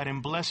praising God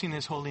and blessing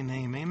His holy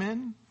name.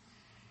 Amen?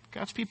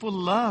 God's people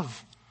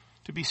love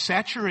to be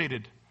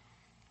saturated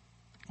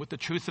with the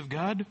truth of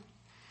God.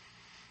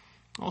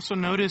 Also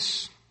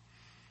notice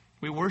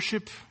we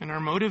worship and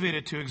are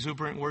motivated to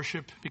exuberant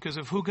worship because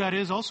of who God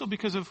is, also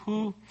because of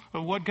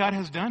what God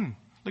has done.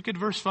 Look at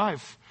verse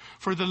 5.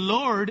 For the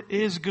Lord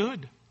is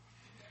good.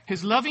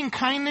 His loving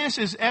kindness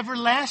is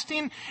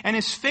everlasting and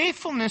His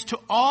faithfulness to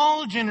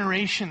all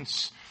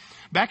generations.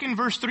 Back in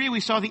verse 3, we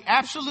saw the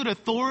absolute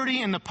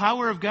authority and the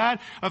power of God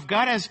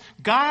as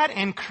God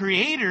and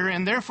Creator,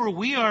 and therefore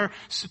we are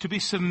to be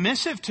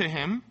submissive to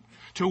Him,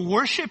 to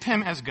worship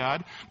Him as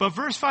God. But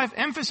verse 5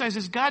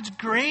 emphasizes God's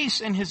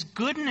grace and His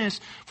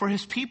goodness for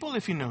His people,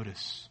 if you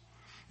notice.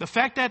 The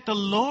fact that the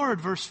Lord,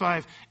 verse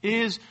 5,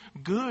 is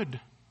good.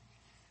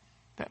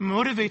 That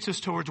motivates us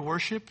towards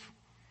worship.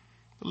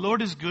 The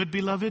Lord is good,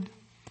 beloved.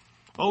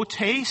 Oh,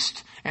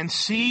 taste and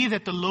see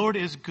that the Lord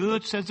is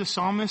good, says the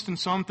psalmist in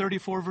Psalm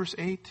 34, verse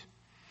 8.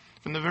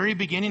 From the very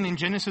beginning in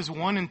Genesis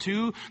 1 and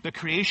 2, the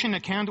creation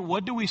account,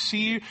 what do we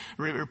see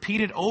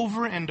repeated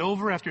over and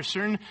over after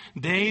certain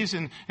days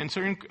and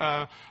certain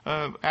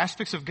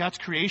aspects of God's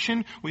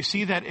creation? We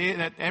see that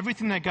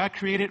everything that God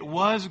created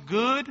was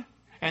good.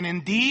 And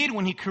indeed,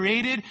 when He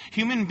created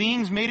human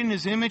beings made in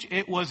His image,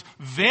 it was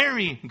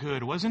very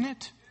good, wasn't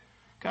it?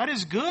 God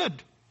is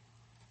good.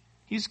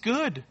 He's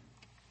good.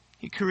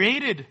 He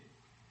created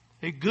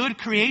a good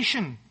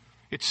creation.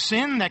 It's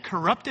sin that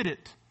corrupted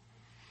it.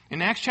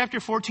 In Acts chapter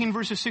 14,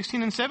 verses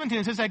 16 and 17,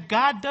 it says that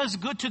God does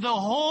good to the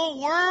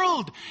whole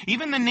world,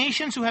 even the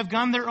nations who have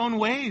gone their own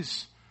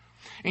ways.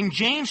 In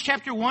James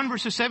chapter 1,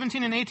 verses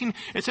 17 and 18,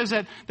 it says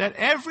that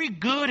every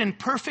good and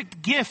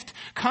perfect gift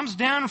comes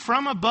down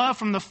from above,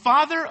 from the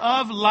Father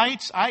of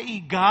lights, i.e.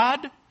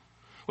 God,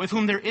 with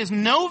whom there is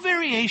no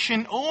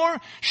variation or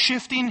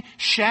shifting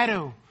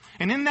shadow.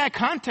 And in that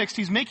context,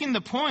 he's making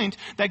the point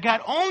that God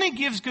only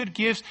gives good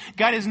gifts.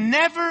 God is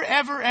never,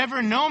 ever,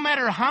 ever, no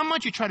matter how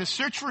much you try to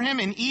search for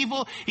Him in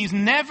evil, He's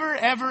never,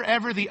 ever,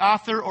 ever the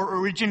author or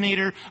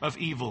originator of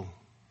evil.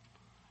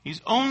 He's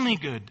only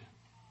good.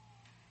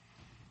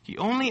 He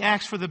only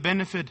acts for the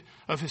benefit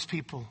of His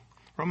people.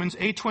 Romans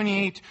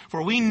 8:28,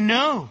 for we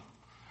know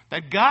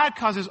that God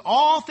causes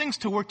all things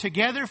to work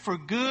together for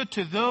good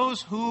to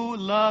those who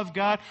love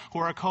God, who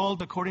are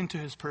called according to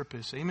His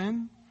purpose.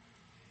 Amen?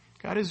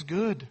 God is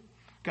good.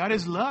 God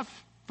is love.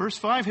 Verse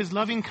 5, His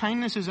loving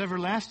kindness is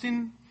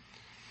everlasting.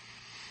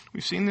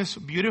 We've seen this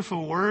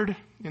beautiful word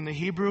in the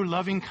Hebrew,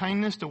 loving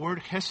kindness, the word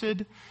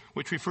hesed,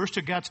 which refers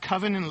to God's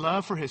covenant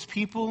love for His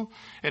people.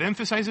 It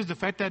emphasizes the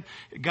fact that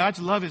God's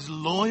love is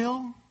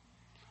loyal,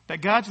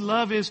 that God's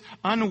love is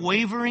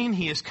unwavering.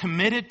 He is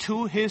committed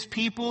to His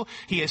people.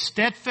 He is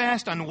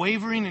steadfast,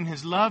 unwavering in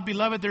His love.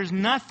 Beloved, there's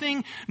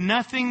nothing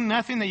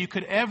that you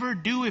could ever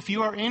do if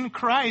you are in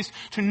Christ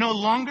to no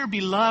longer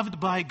be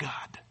loved by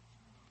God.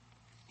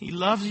 He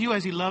loves you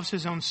as He loves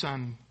His own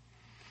Son.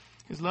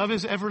 His love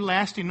is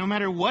everlasting no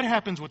matter what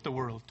happens with the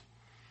world.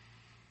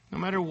 No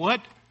matter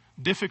what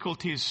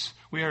difficulties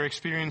we are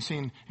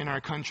experiencing in our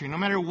country. No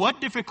matter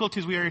what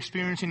difficulties we are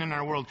experiencing in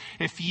our world.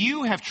 If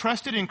you have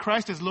trusted in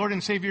Christ as Lord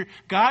and Savior,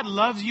 God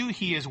loves you.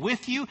 He is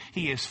with you.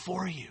 He is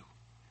for you.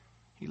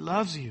 He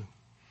loves you.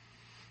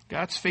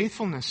 God's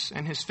faithfulness,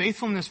 and His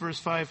faithfulness, verse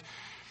 5,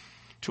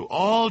 to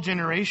all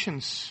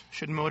generations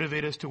should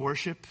motivate us to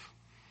worship.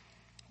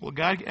 Will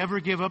God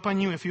ever give up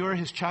on you if you are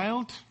His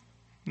child?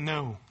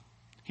 No.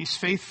 He's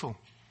faithful.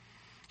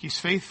 He's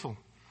faithful.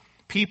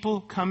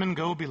 People come and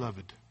go,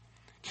 beloved.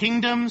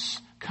 Kingdoms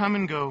come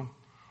and go.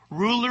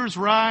 Rulers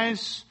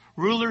rise,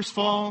 rulers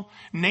fall.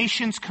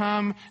 Nations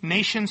come,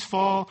 nations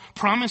fall.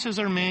 Promises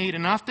are made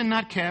and often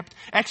not kept.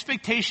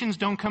 Expectations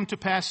don't come to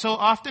pass so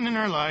often in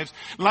our lives.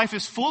 Life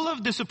is full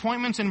of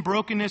disappointments and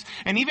brokenness.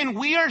 And even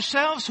we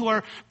ourselves who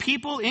are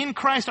people in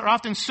Christ are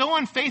often so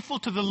unfaithful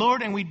to the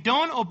Lord, and we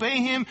don't obey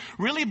Him,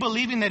 really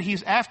believing that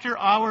He's after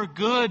our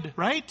good,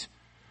 right?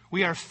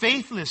 We are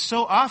faithless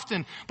so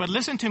often. But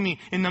listen to me,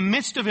 in the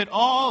midst of it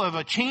all, of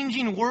a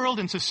changing world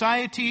and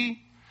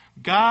society,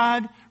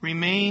 God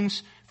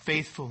remains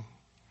faithful.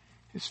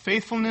 His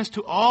faithfulness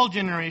to all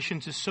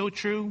generations is so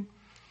true.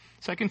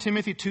 2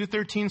 Timothy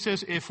 2:13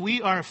 says, if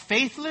we are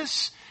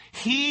faithless,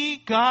 He,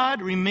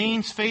 God,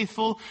 remains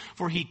faithful,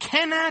 for He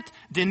cannot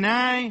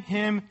deny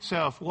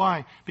Himself.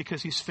 Why?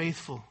 Because He's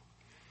faithful.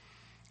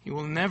 He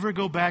will never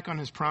go back on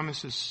His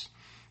promises.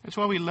 That's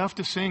why we love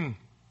to sing,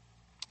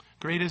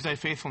 Great is Thy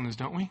faithfulness,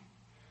 don't we?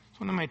 It's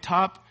one of my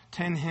top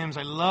 10 hymns.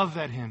 I love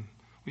that hymn.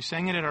 We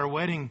sang it at our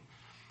wedding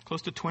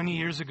close to 20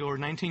 years ago or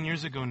 19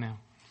 years ago now.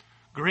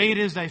 Great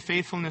is Thy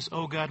faithfulness,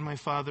 O God, my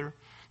Father.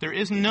 There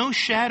is no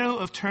shadow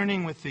of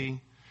turning with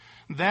Thee.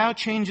 Thou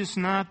changest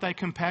not, Thy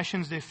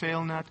compassions, they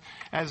fail not.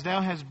 As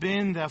Thou hast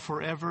been, Thou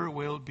forever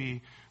wilt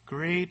be.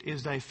 Great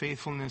is Thy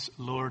faithfulness,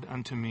 Lord,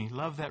 unto me.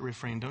 Love that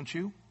refrain, don't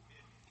you?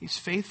 He's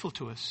faithful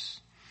to us.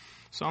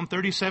 Psalm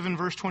 37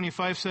 verse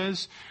 25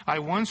 says, I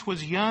once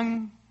was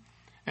young,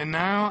 and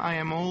now I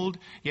am old,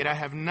 yet I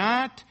have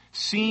not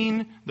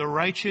seen the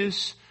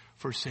righteous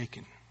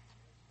forsaken.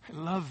 I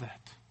love that.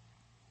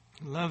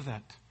 I love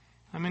that.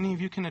 How many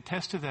of you can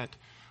attest to that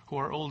who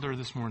are older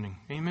this morning?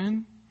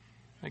 Amen?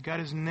 That God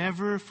has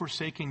never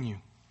forsaken you.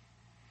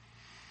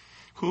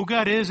 Who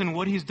God is and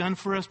what He's done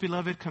for us,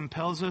 beloved,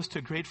 compels us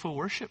to grateful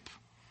worship.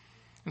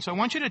 And so I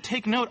want you to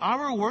take note,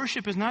 our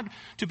worship is not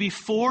to be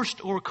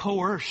forced or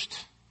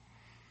coerced.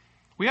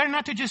 We are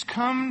not to just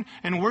come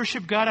and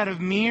worship God out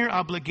of mere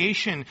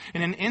obligation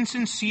in an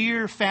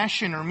insincere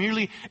fashion or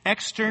merely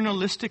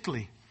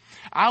externalistically.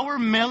 Our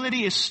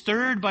melody is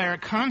stirred by our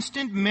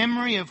constant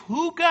memory of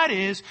who God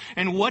is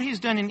and what He's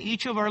done in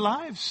each of our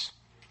lives.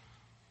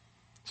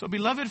 So,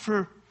 beloved,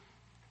 for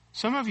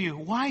some of you,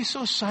 why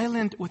so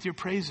silent with your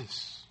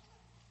praises?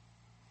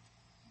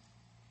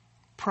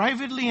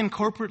 Privately and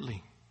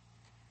corporately,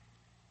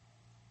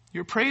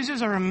 your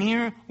praises are a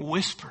mere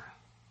whisper.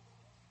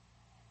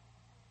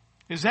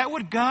 Is that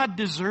what God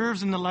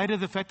deserves in the light of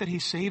the fact that He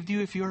saved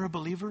you if you're a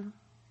believer?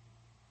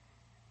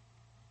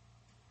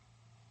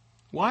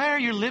 Why are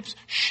your lips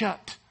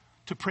shut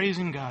to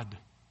praising God?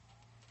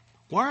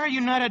 Why are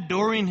you not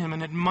adoring Him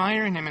and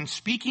admiring Him and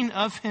speaking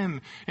of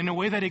Him in a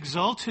way that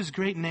exalts His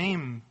great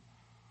name?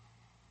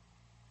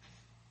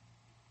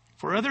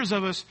 For others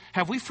of us,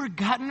 have we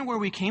forgotten where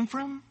we came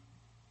from?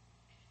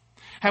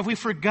 Have we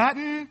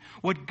forgotten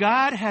what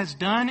God has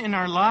done in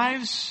our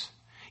lives?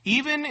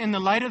 Even in the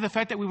light of the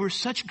fact that we were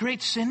such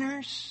great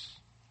sinners?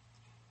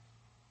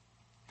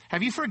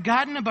 Have you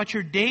forgotten about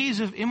your days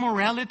of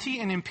immorality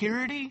and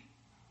impurity?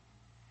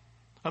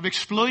 Of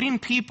exploiting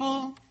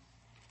people?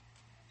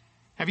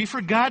 Have you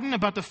forgotten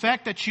about the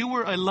fact that you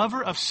were a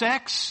lover of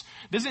sex?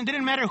 It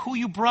didn't matter who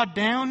you brought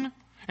down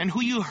and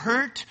who you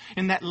hurt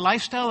in that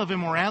lifestyle of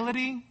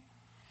immorality?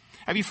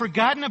 Have you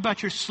forgotten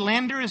about your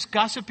slanderous,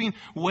 gossiping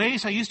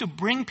ways? How you used to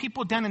bring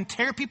people down and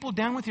tear people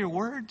down with your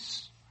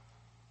words?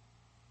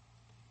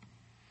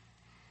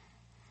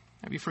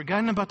 Have you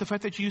forgotten about the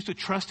fact that you used to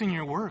trust in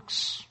your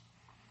works?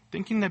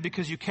 Thinking that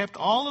because you kept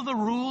all of the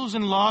rules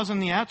and laws on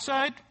the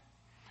outside,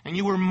 and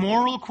you were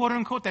moral, quote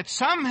unquote, that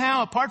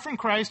somehow, apart from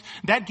Christ,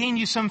 that gained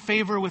you some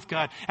favor with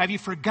God. Have you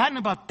forgotten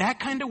about that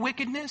kind of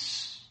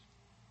wickedness?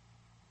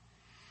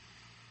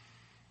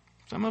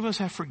 Some of us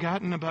have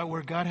forgotten about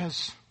where God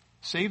has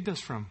saved us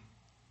from.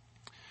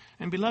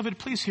 And beloved,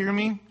 please hear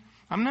me.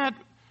 I'm not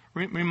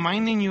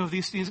reminding you of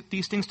these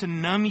things to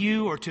numb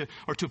you or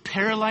to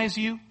paralyze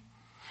you,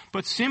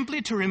 but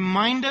simply to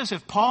remind us,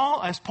 as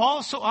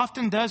Paul so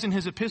often does in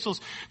his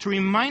epistles, to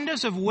remind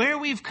us of where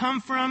we've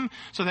come from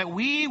so that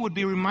we would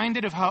be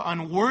reminded of how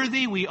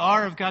unworthy we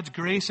are of God's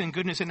grace and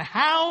goodness and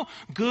how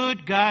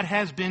good God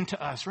has been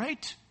to us,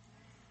 right?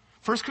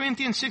 1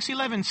 Corinthians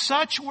 6:11,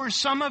 such were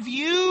some of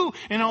you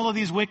in all of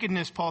these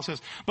wickedness, Paul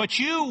says. But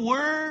you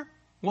were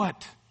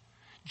what?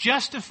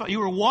 Justified. You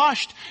were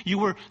washed. You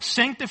were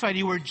sanctified.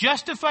 You were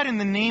justified in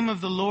the name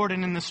of the Lord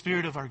and in the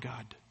Spirit of our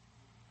God.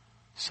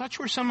 Such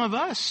were some of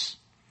us.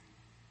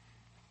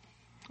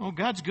 Oh,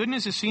 God's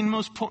goodness is seen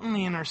most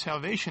potently in our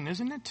salvation,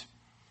 isn't it?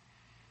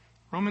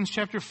 Romans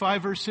chapter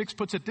 5 verse 6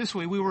 puts it this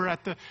way. We were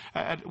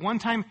at one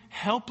time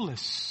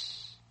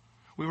helpless.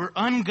 We were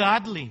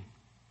ungodly.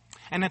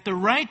 And at the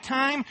right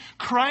time,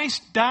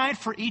 Christ died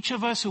for each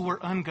of us who were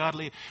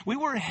ungodly. We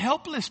were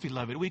helpless,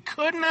 beloved. We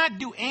could not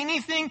do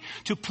anything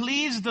to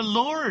please the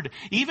Lord.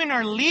 Even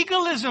our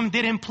legalism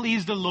didn't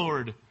please the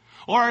Lord.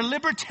 Or our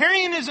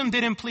libertarianism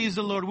didn't please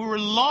the Lord. We were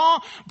law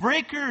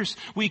breakers.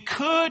 We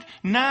could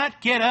not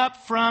get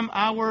up from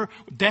our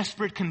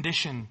desperate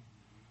condition.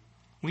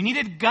 We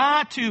needed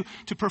God to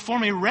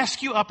perform a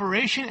rescue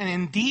operation, and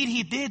indeed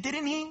He did,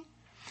 didn't He?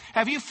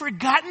 Have you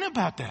forgotten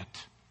about that?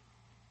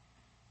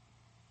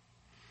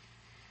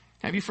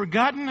 Have you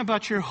forgotten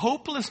about your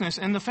hopelessness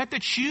and the fact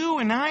that you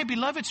and I,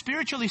 beloved,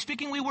 spiritually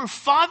speaking, we were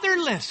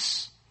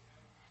fatherless?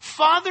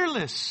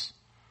 Fatherless.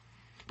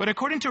 But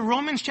according to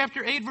Romans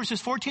chapter 8, verses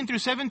 14 through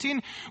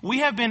 17, we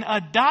have been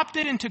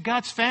adopted into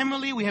God's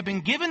family. We have been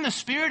given the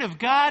Spirit of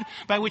God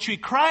by which we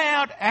cry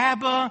out,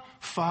 Abba,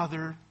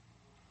 Father.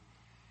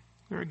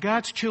 We are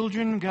God's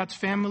children, God's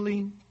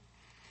family.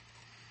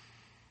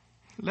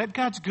 Let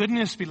God's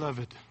goodness,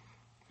 beloved,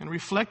 and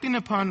reflecting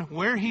upon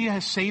where He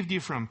has saved you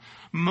from,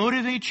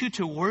 motivate you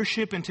to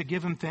worship and to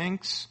give Him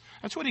thanks.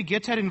 That's what He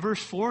gets at in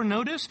verse 4.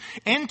 Notice,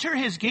 enter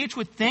His gates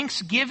with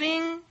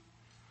thanksgiving.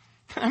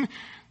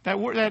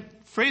 That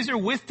phrase there,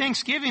 with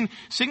thanksgiving,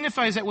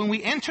 signifies that when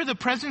we enter the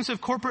presence of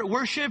corporate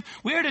worship,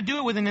 we are to do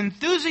it with an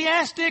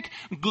enthusiastic,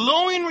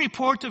 glowing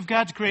report of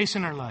God's grace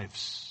in our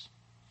lives.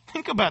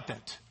 Think about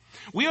that.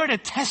 We are to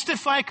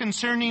testify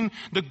concerning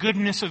the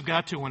goodness of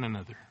God to one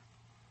another.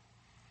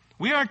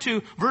 We are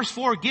to, verse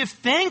 4, give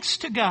thanks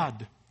to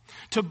God,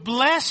 to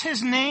bless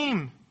His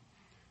name.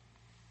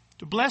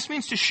 To bless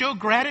means to show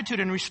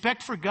gratitude and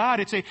respect for God.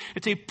 It's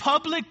a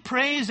public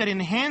praise that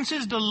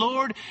enhances the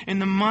Lord in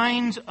the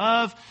minds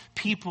of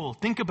people.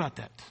 Think about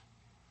that.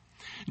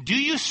 Do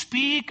you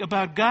speak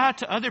about God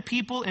to other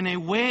people in a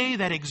way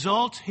that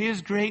exalts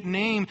His great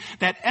name,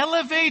 that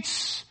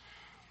elevates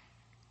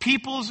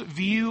people's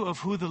view of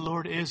who the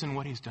Lord is and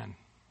what He's done?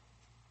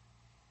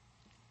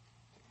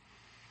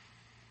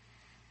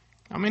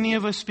 How many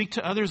of us speak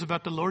to others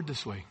about the Lord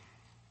this way?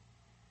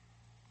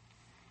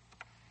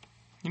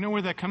 You know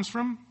where that comes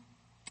from?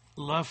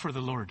 Love for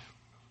the Lord.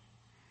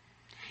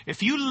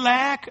 If you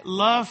lack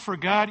love for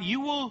God,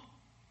 you will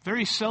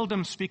very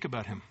seldom speak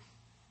about Him.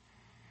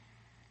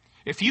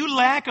 If you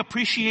lack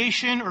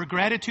appreciation or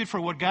gratitude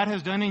for what God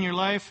has done in your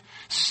life,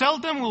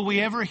 seldom will we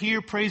ever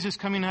hear praises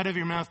coming out of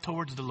your mouth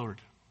towards the Lord.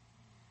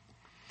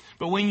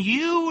 But when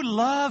you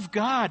love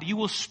God, you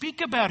will speak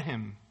about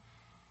Him.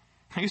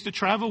 I used to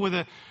travel with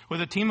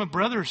a team of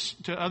brothers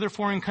to other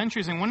foreign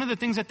countries, and one of the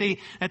things that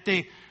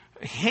they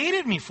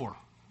hated me for,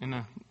 in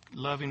a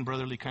loving,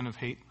 brotherly kind of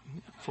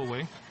hateful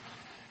way,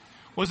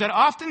 was that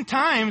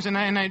oftentimes, and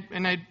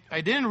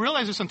I didn't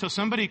realize this until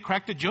somebody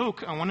cracked a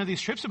joke on one of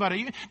these trips about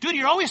it. Dude,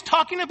 you're always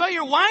talking about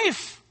your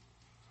wife,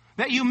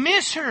 that you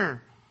miss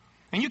her,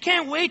 and you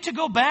can't wait to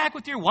go back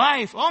with your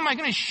wife. Oh my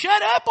goodness,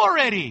 shut up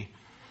already.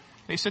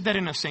 They said that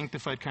in a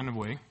sanctified kind of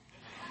way.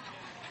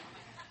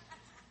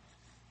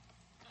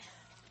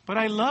 But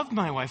I love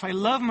my wife. I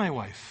love my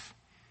wife.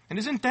 And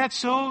isn't that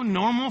so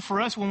normal for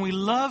us? When we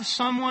love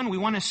someone, we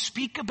want to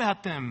speak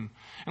about them.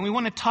 And we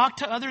want to talk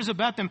to others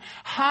about them.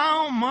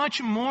 How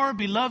much more,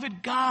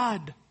 beloved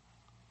God?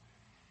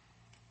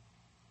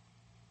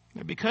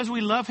 Because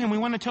we love Him, we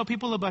want to tell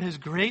people about His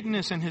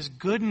greatness and His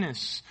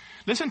goodness.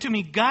 Listen to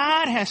me.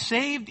 God has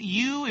saved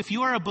you, if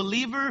you are a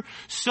believer,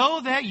 so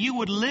that you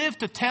would live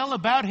to tell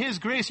about His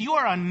grace. You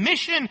are on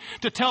mission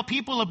to tell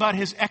people about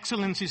His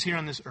excellencies here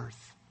on this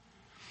earth.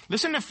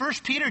 Listen to 1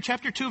 Peter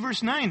chapter 2,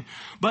 verse 9.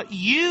 But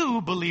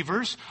you,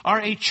 believers, are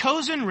a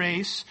chosen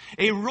race,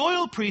 a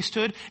royal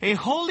priesthood, a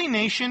holy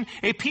nation,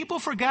 a people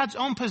for God's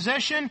own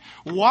possession.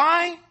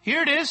 Why?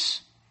 Here it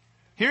is.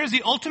 Here is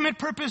the ultimate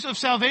purpose of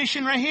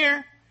salvation right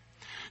here.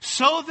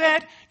 So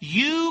that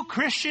you,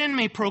 Christian,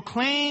 may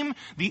proclaim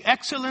the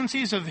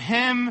excellencies of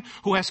Him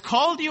who has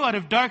called you out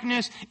of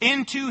darkness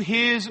into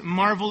His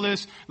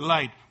marvelous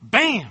light.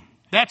 Bam!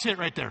 That's it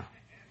right there.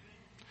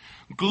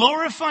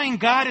 Glorifying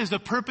God is the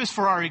purpose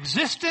for our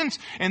existence,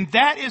 and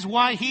that is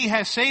why He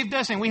has saved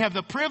us, and we have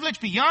the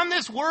privilege beyond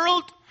this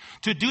world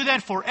to do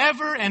that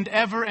forever and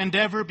ever and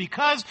ever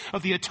because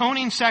of the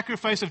atoning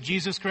sacrifice of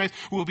Jesus Christ,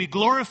 who will be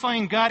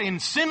glorifying God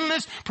in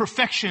sinless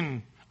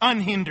perfection,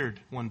 unhindered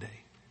one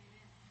day.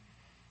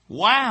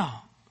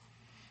 Wow.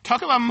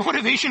 Talk about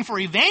motivation for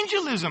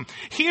evangelism.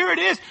 Here it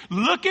is.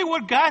 Look at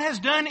what God has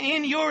done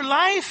in your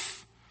life.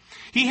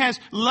 He has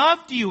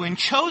loved you and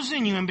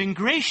chosen you and been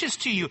gracious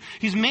to you.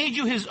 He's made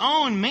you His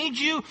own,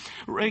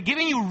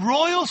 giving you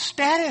royal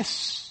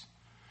status.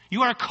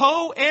 You are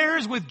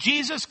co-heirs with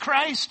Jesus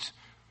Christ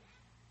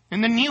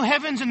in the new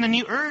heavens and the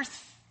new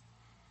earth.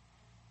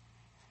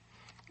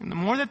 And the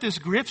more that this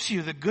grips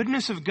you, the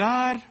goodness of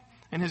God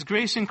and His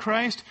grace in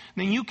Christ,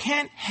 then you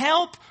can't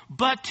help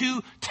but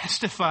to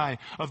testify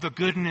of the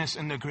goodness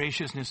and the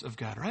graciousness of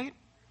God, right?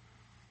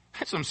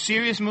 That's some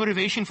serious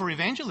motivation for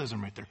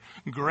evangelism right there.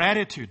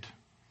 Gratitude.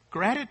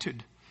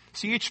 Gratitude.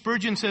 C.H.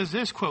 Spurgeon says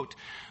this, quote,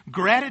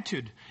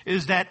 "Gratitude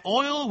is that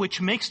oil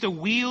which makes the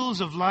wheels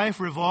of life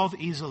revolve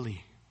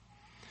easily.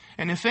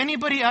 And if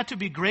anybody ought to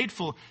be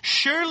grateful,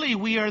 surely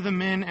we are the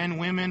men and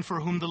women for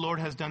whom the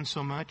Lord has done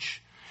so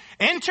much.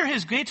 Enter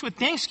His gates with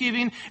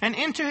thanksgiving and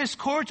enter His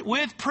courts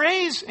with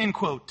praise," end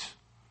quote.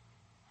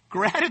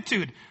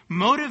 Gratitude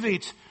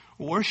motivates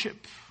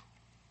worship.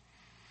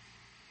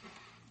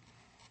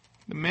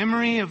 The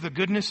memory of the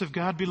goodness of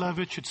God,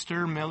 beloved, should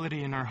stir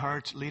melody in our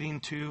hearts,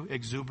 leading to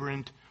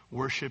exuberant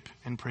worship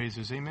and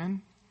praises.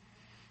 Amen?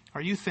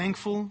 Are you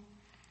thankful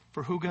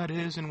for who God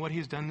is and what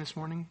He's done this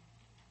morning?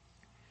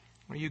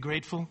 Are you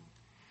grateful?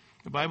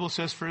 The Bible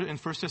says in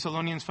 1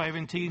 Thessalonians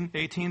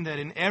 5:18 that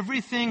in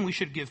everything we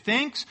should give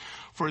thanks,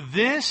 for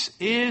this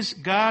is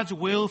God's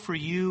will for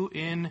you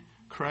in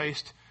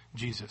Christ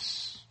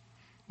Jesus.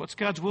 What's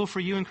God's will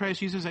for you in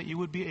Christ Jesus? That you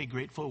would be a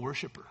grateful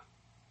worshiper.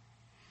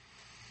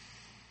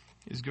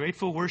 Is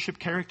grateful worship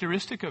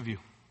characteristic of you?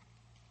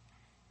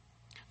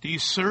 Do you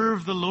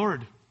serve the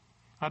Lord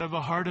out of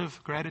a heart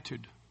of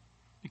gratitude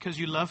because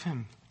you love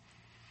Him?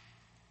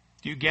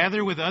 Do you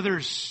gather with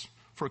others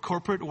for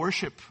corporate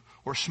worship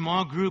or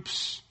small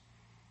groups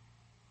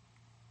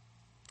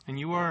and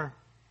you are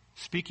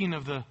speaking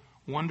of the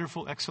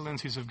wonderful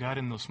excellencies of God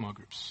in those small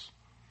groups?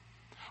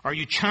 Are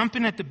you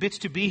chomping at the bits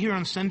to be here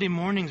on Sunday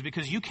mornings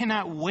because you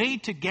cannot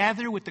wait to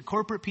gather with the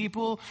corporate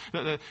people,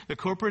 the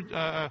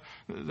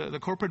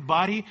corporate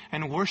body,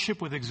 and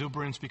worship with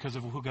exuberance because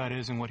of who God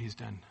is and what He's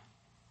done?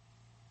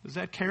 Does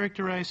that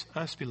characterize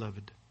us,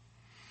 beloved?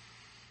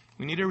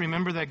 We need to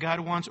remember that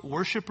God wants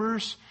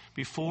worshipers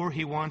before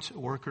He wants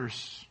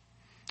workers.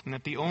 And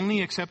that the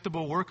only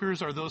acceptable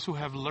workers are those who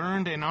have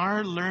learned and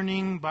are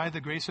learning by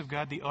the grace of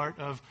God the art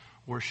of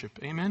worship.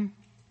 Amen?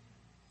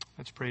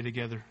 Let's pray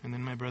together, and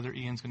then my brother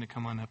Ian's going to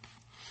come on up.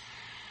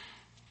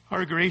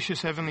 Our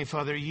gracious Heavenly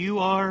Father, You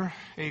are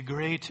a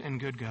great and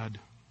good God.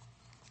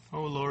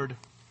 Oh Lord,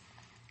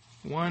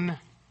 one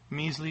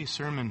measly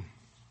sermon,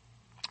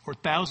 or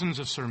thousands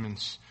of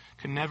sermons,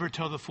 can never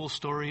tell the full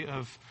story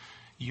of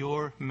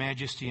Your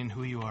majesty and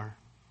who You are.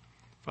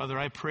 Father,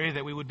 I pray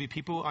that we would be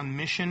people on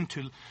mission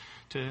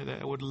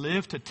that would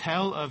live to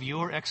tell of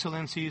Your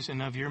excellencies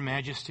and of Your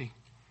majesty.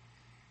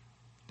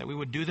 That we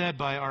would do that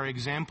by our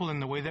example in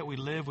the way that we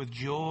live with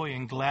joy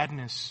and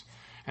gladness.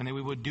 And that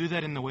we would do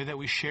that in the way that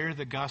we share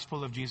the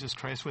gospel of Jesus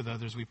Christ with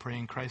others. We pray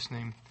in Christ's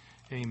name.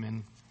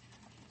 Amen.